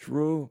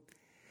 True.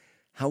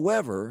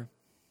 However,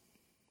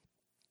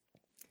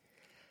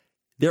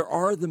 there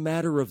are the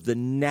matter of the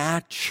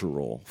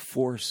natural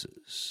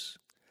forces.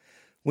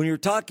 When you're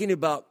talking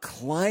about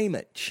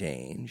climate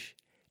change,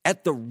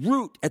 at the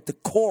root, at the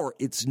core,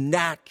 it's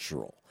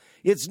natural.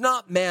 It's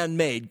not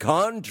man-made,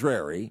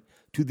 contrary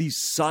to these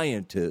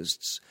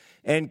scientists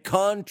and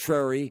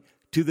contrary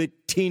to the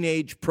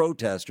teenage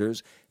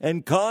protesters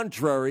and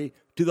contrary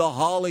to the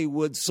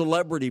Hollywood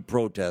celebrity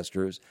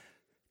protesters,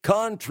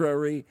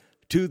 contrary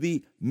to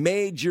the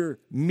major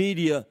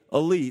media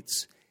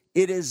elites.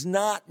 It is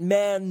not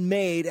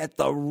man-made at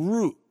the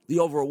root. The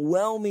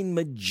overwhelming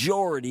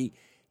majority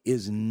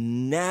is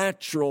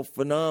natural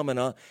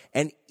phenomena,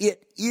 and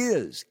it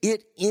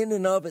in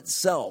and of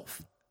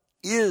itself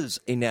is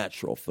a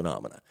natural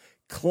phenomena.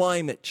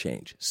 Climate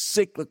change,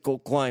 cyclical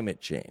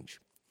climate change.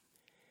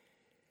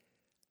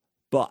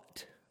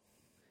 But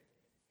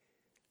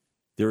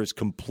there is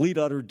complete,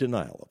 utter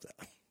denial of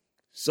that.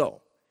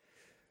 So,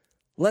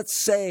 let's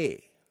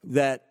say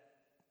that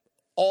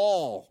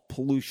all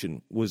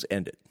pollution was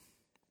ended,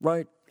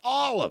 right?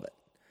 All of it.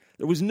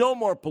 There was no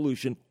more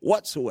pollution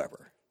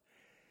whatsoever.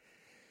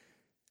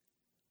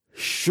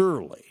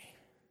 Surely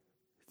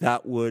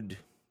that would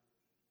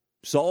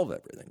solve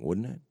everything,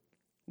 wouldn't it?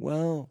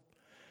 Well,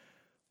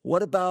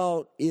 what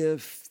about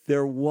if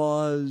there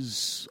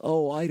was,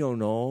 I don't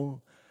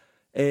know,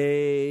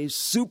 a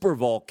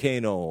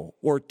supervolcano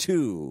or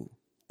two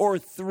or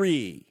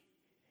three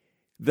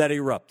that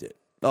erupted?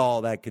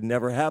 Oh, that could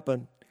never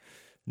happen.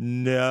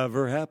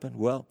 Never happen.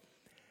 Well,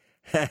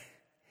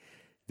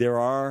 there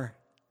are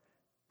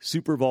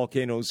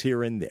supervolcanoes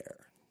here and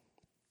there.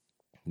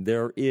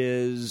 There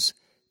is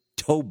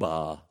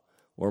Toba,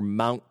 or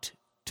Mount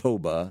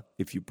Toba,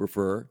 if you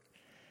prefer.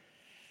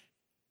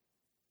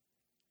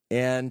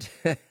 And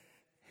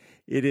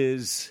it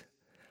is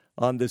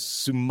on the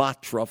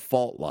Sumatra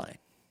fault line.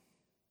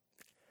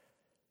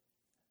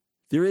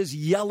 There is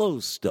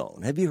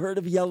Yellowstone. Have you heard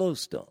of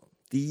Yellowstone?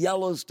 The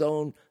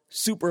Yellowstone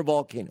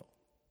supervolcano.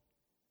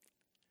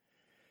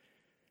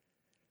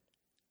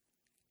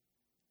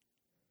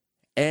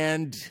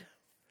 And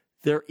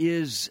there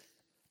is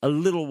a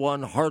little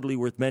one hardly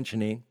worth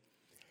mentioning,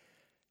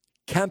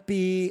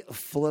 Campi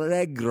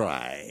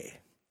Flegrei,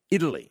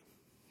 Italy.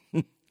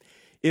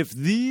 If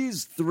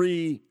these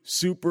three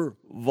super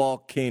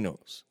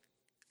volcanoes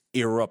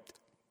erupted,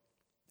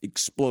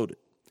 exploded,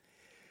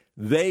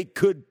 they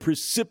could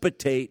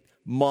precipitate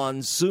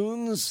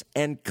monsoons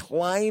and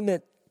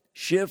climate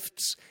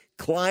shifts,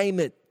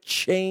 climate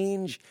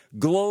change,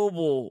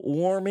 global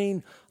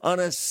warming on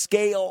a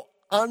scale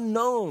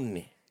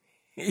unknown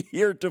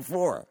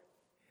heretofore.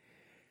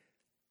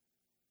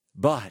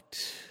 But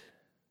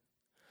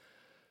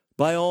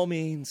by all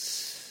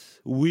means,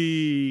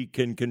 we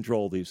can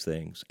control these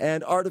things,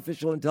 and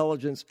artificial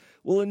intelligence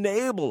will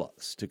enable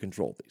us to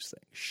control these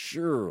things.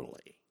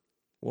 Surely,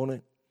 won't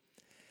it?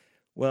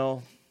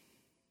 Well,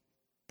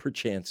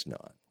 perchance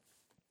not.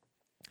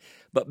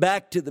 But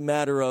back to the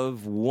matter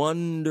of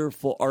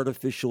wonderful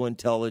artificial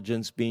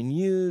intelligence being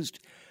used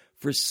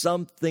for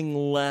something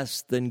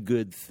less than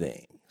good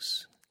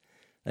things.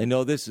 I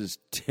know this is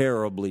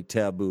terribly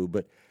taboo,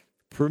 but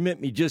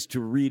permit me just to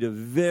read a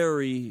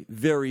very,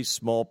 very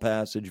small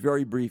passage,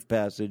 very brief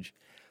passage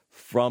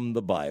from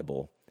the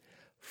Bible,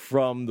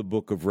 from the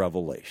book of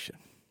Revelation.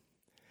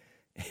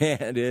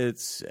 And it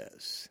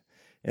says,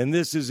 and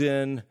this is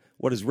in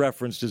what is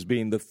referenced as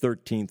being the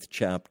 13th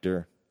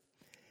chapter,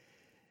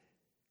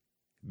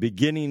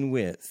 beginning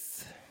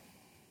with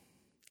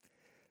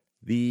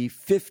the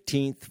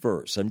 15th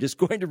verse. I'm just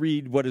going to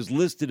read what is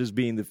listed as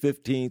being the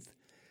 15th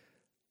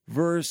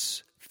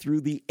verse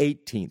through the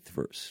 18th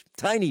verse.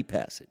 Tiny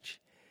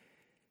passage.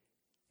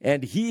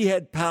 And he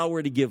had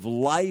power to give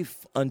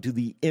life unto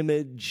the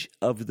image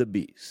of the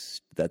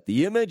beast, that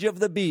the image of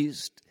the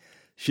beast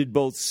should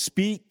both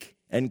speak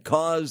and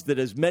cause that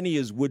as many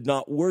as would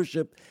not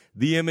worship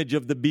the image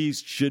of the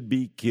beast should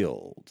be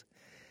killed.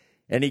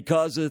 And he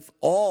causeth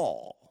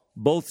all,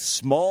 both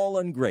small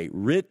and great,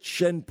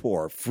 rich and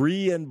poor,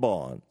 free and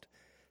bond,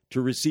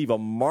 to receive a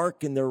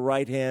mark in their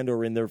right hand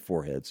or in their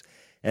foreheads,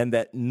 and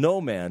that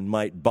no man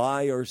might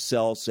buy or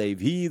sell save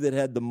he that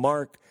had the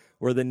mark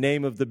or the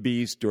name of the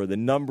beast or the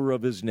number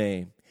of his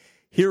name.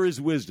 Here is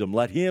wisdom.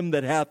 Let him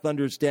that hath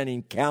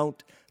understanding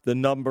count the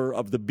number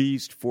of the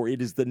beast, for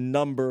it is the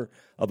number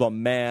of a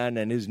man,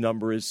 and his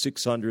number is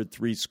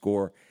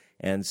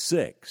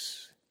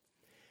 666.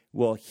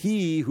 Well,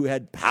 he who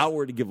had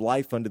power to give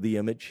life unto the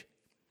image,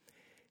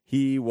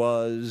 he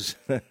was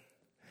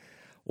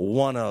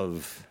one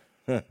of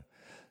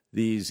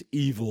these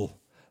evil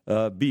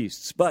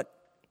beasts. But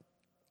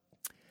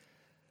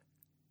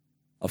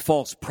a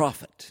false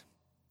prophet,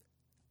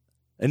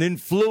 an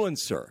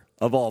influencer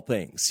of all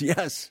things.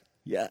 Yes,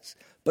 yes.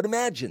 But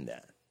imagine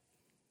that.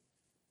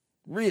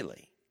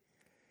 Really.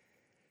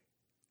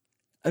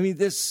 I mean,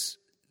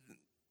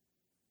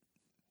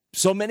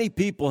 so many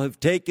people have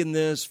taken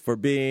this for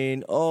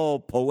being,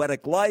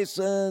 poetic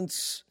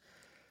license.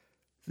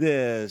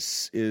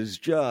 this is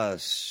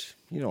just,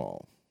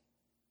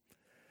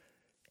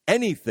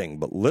 anything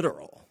but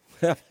literal.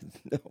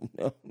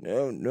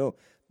 No.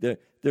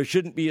 There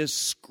shouldn't be a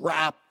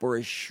scrap or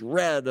a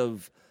shred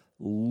of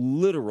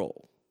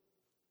literal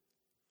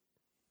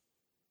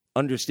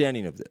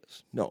understanding of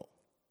this. No.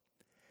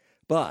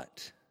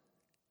 But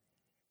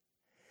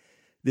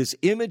this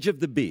image of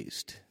the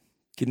beast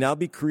can now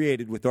be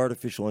created with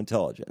artificial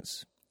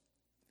intelligence.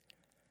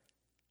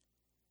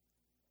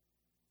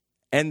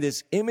 And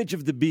this image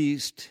of the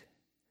beast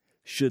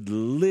should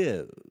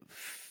live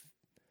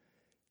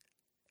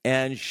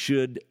and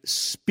should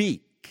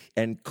speak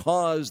and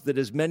cause that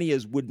as many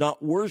as would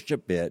not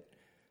worship it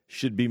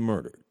should be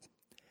murdered.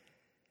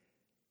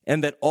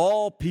 And that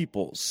all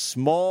people,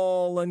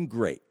 small and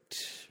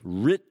great,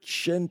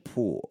 rich and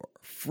poor,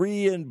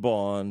 free and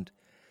bond,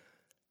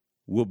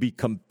 will be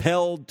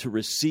compelled to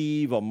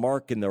receive a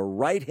mark in their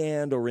right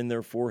hand or in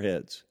their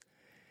foreheads.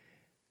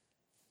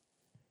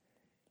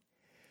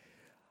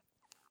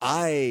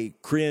 I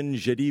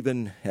cringe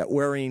at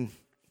wearing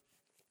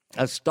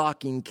a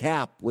stocking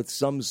cap with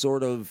some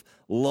sort of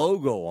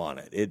logo on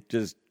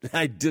it.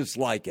 I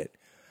dislike it.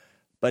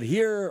 But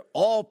here,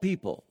 all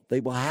people, they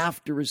will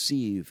have to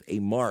receive a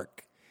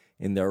mark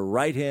in their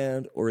right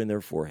hand or in their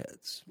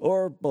foreheads,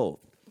 or both.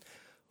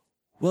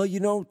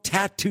 Well,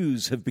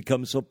 tattoos have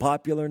become so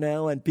popular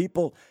now, and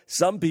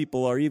some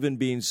people are even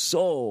being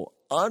so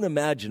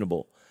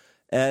unimaginable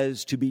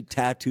as to be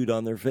tattooed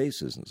on their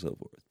faces and so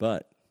forth.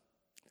 But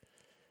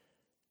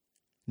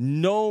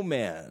no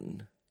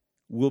man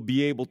will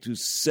be able to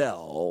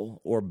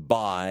sell or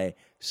buy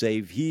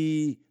save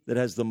he that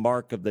has the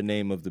mark of the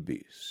name of the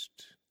beast.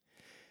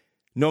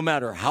 No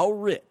matter how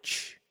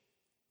rich,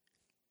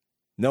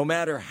 no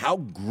matter how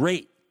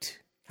great,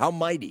 how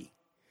mighty,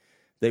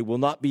 they will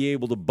not be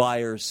able to buy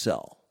or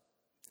sell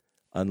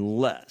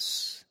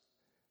unless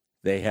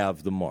they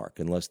have the mark,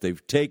 unless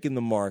they've taken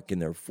the mark in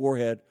their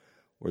forehead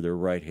or their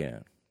right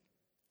hand.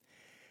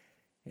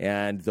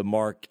 And the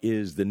mark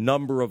is the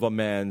number of a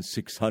man,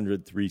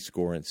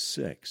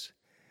 666.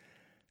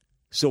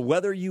 So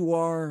whether you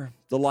are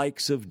the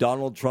likes of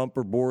Donald Trump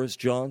or Boris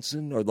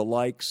Johnson, or the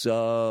likes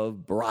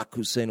of Barack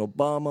Hussein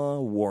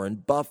Obama, Warren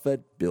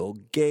Buffett, Bill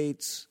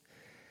Gates,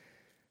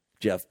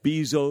 Jeff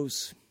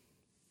Bezos,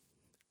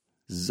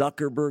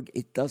 Zuckerberg,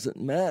 it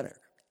doesn't matter.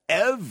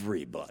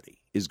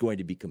 Everybody is going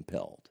to be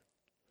compelled.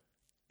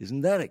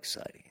 Isn't that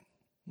exciting?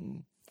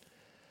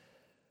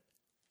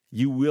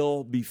 You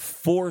will be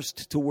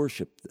forced to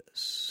worship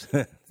this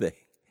thing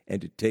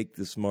and to take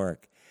this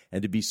mark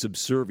and to be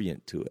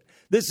subservient to it.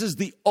 This is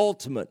the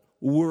ultimate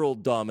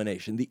world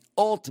domination, the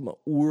ultimate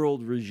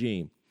world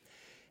regime.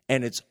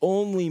 And it's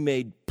only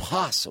made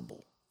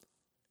possible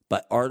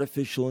by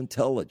artificial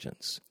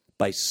intelligence,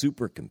 by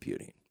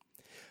supercomputing.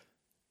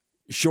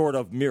 Short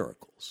of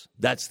miracles.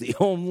 That's the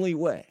only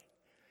way.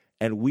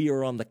 And we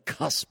are on the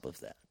cusp of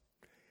that.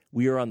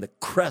 We are on the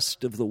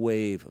crest of the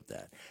wave of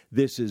that.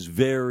 This is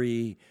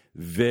very,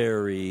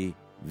 very,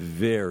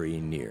 very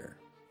near.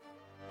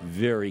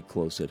 Very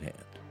close at hand.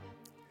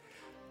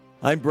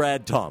 I'm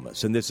Brad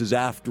Thomas, and this is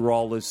After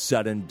All Is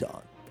Said and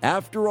Done.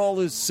 After all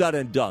is said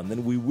and done,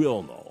 then we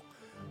will know,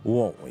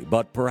 won't we?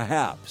 But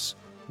perhaps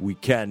we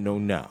can know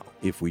now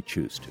if we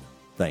choose to.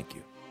 Thank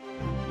you.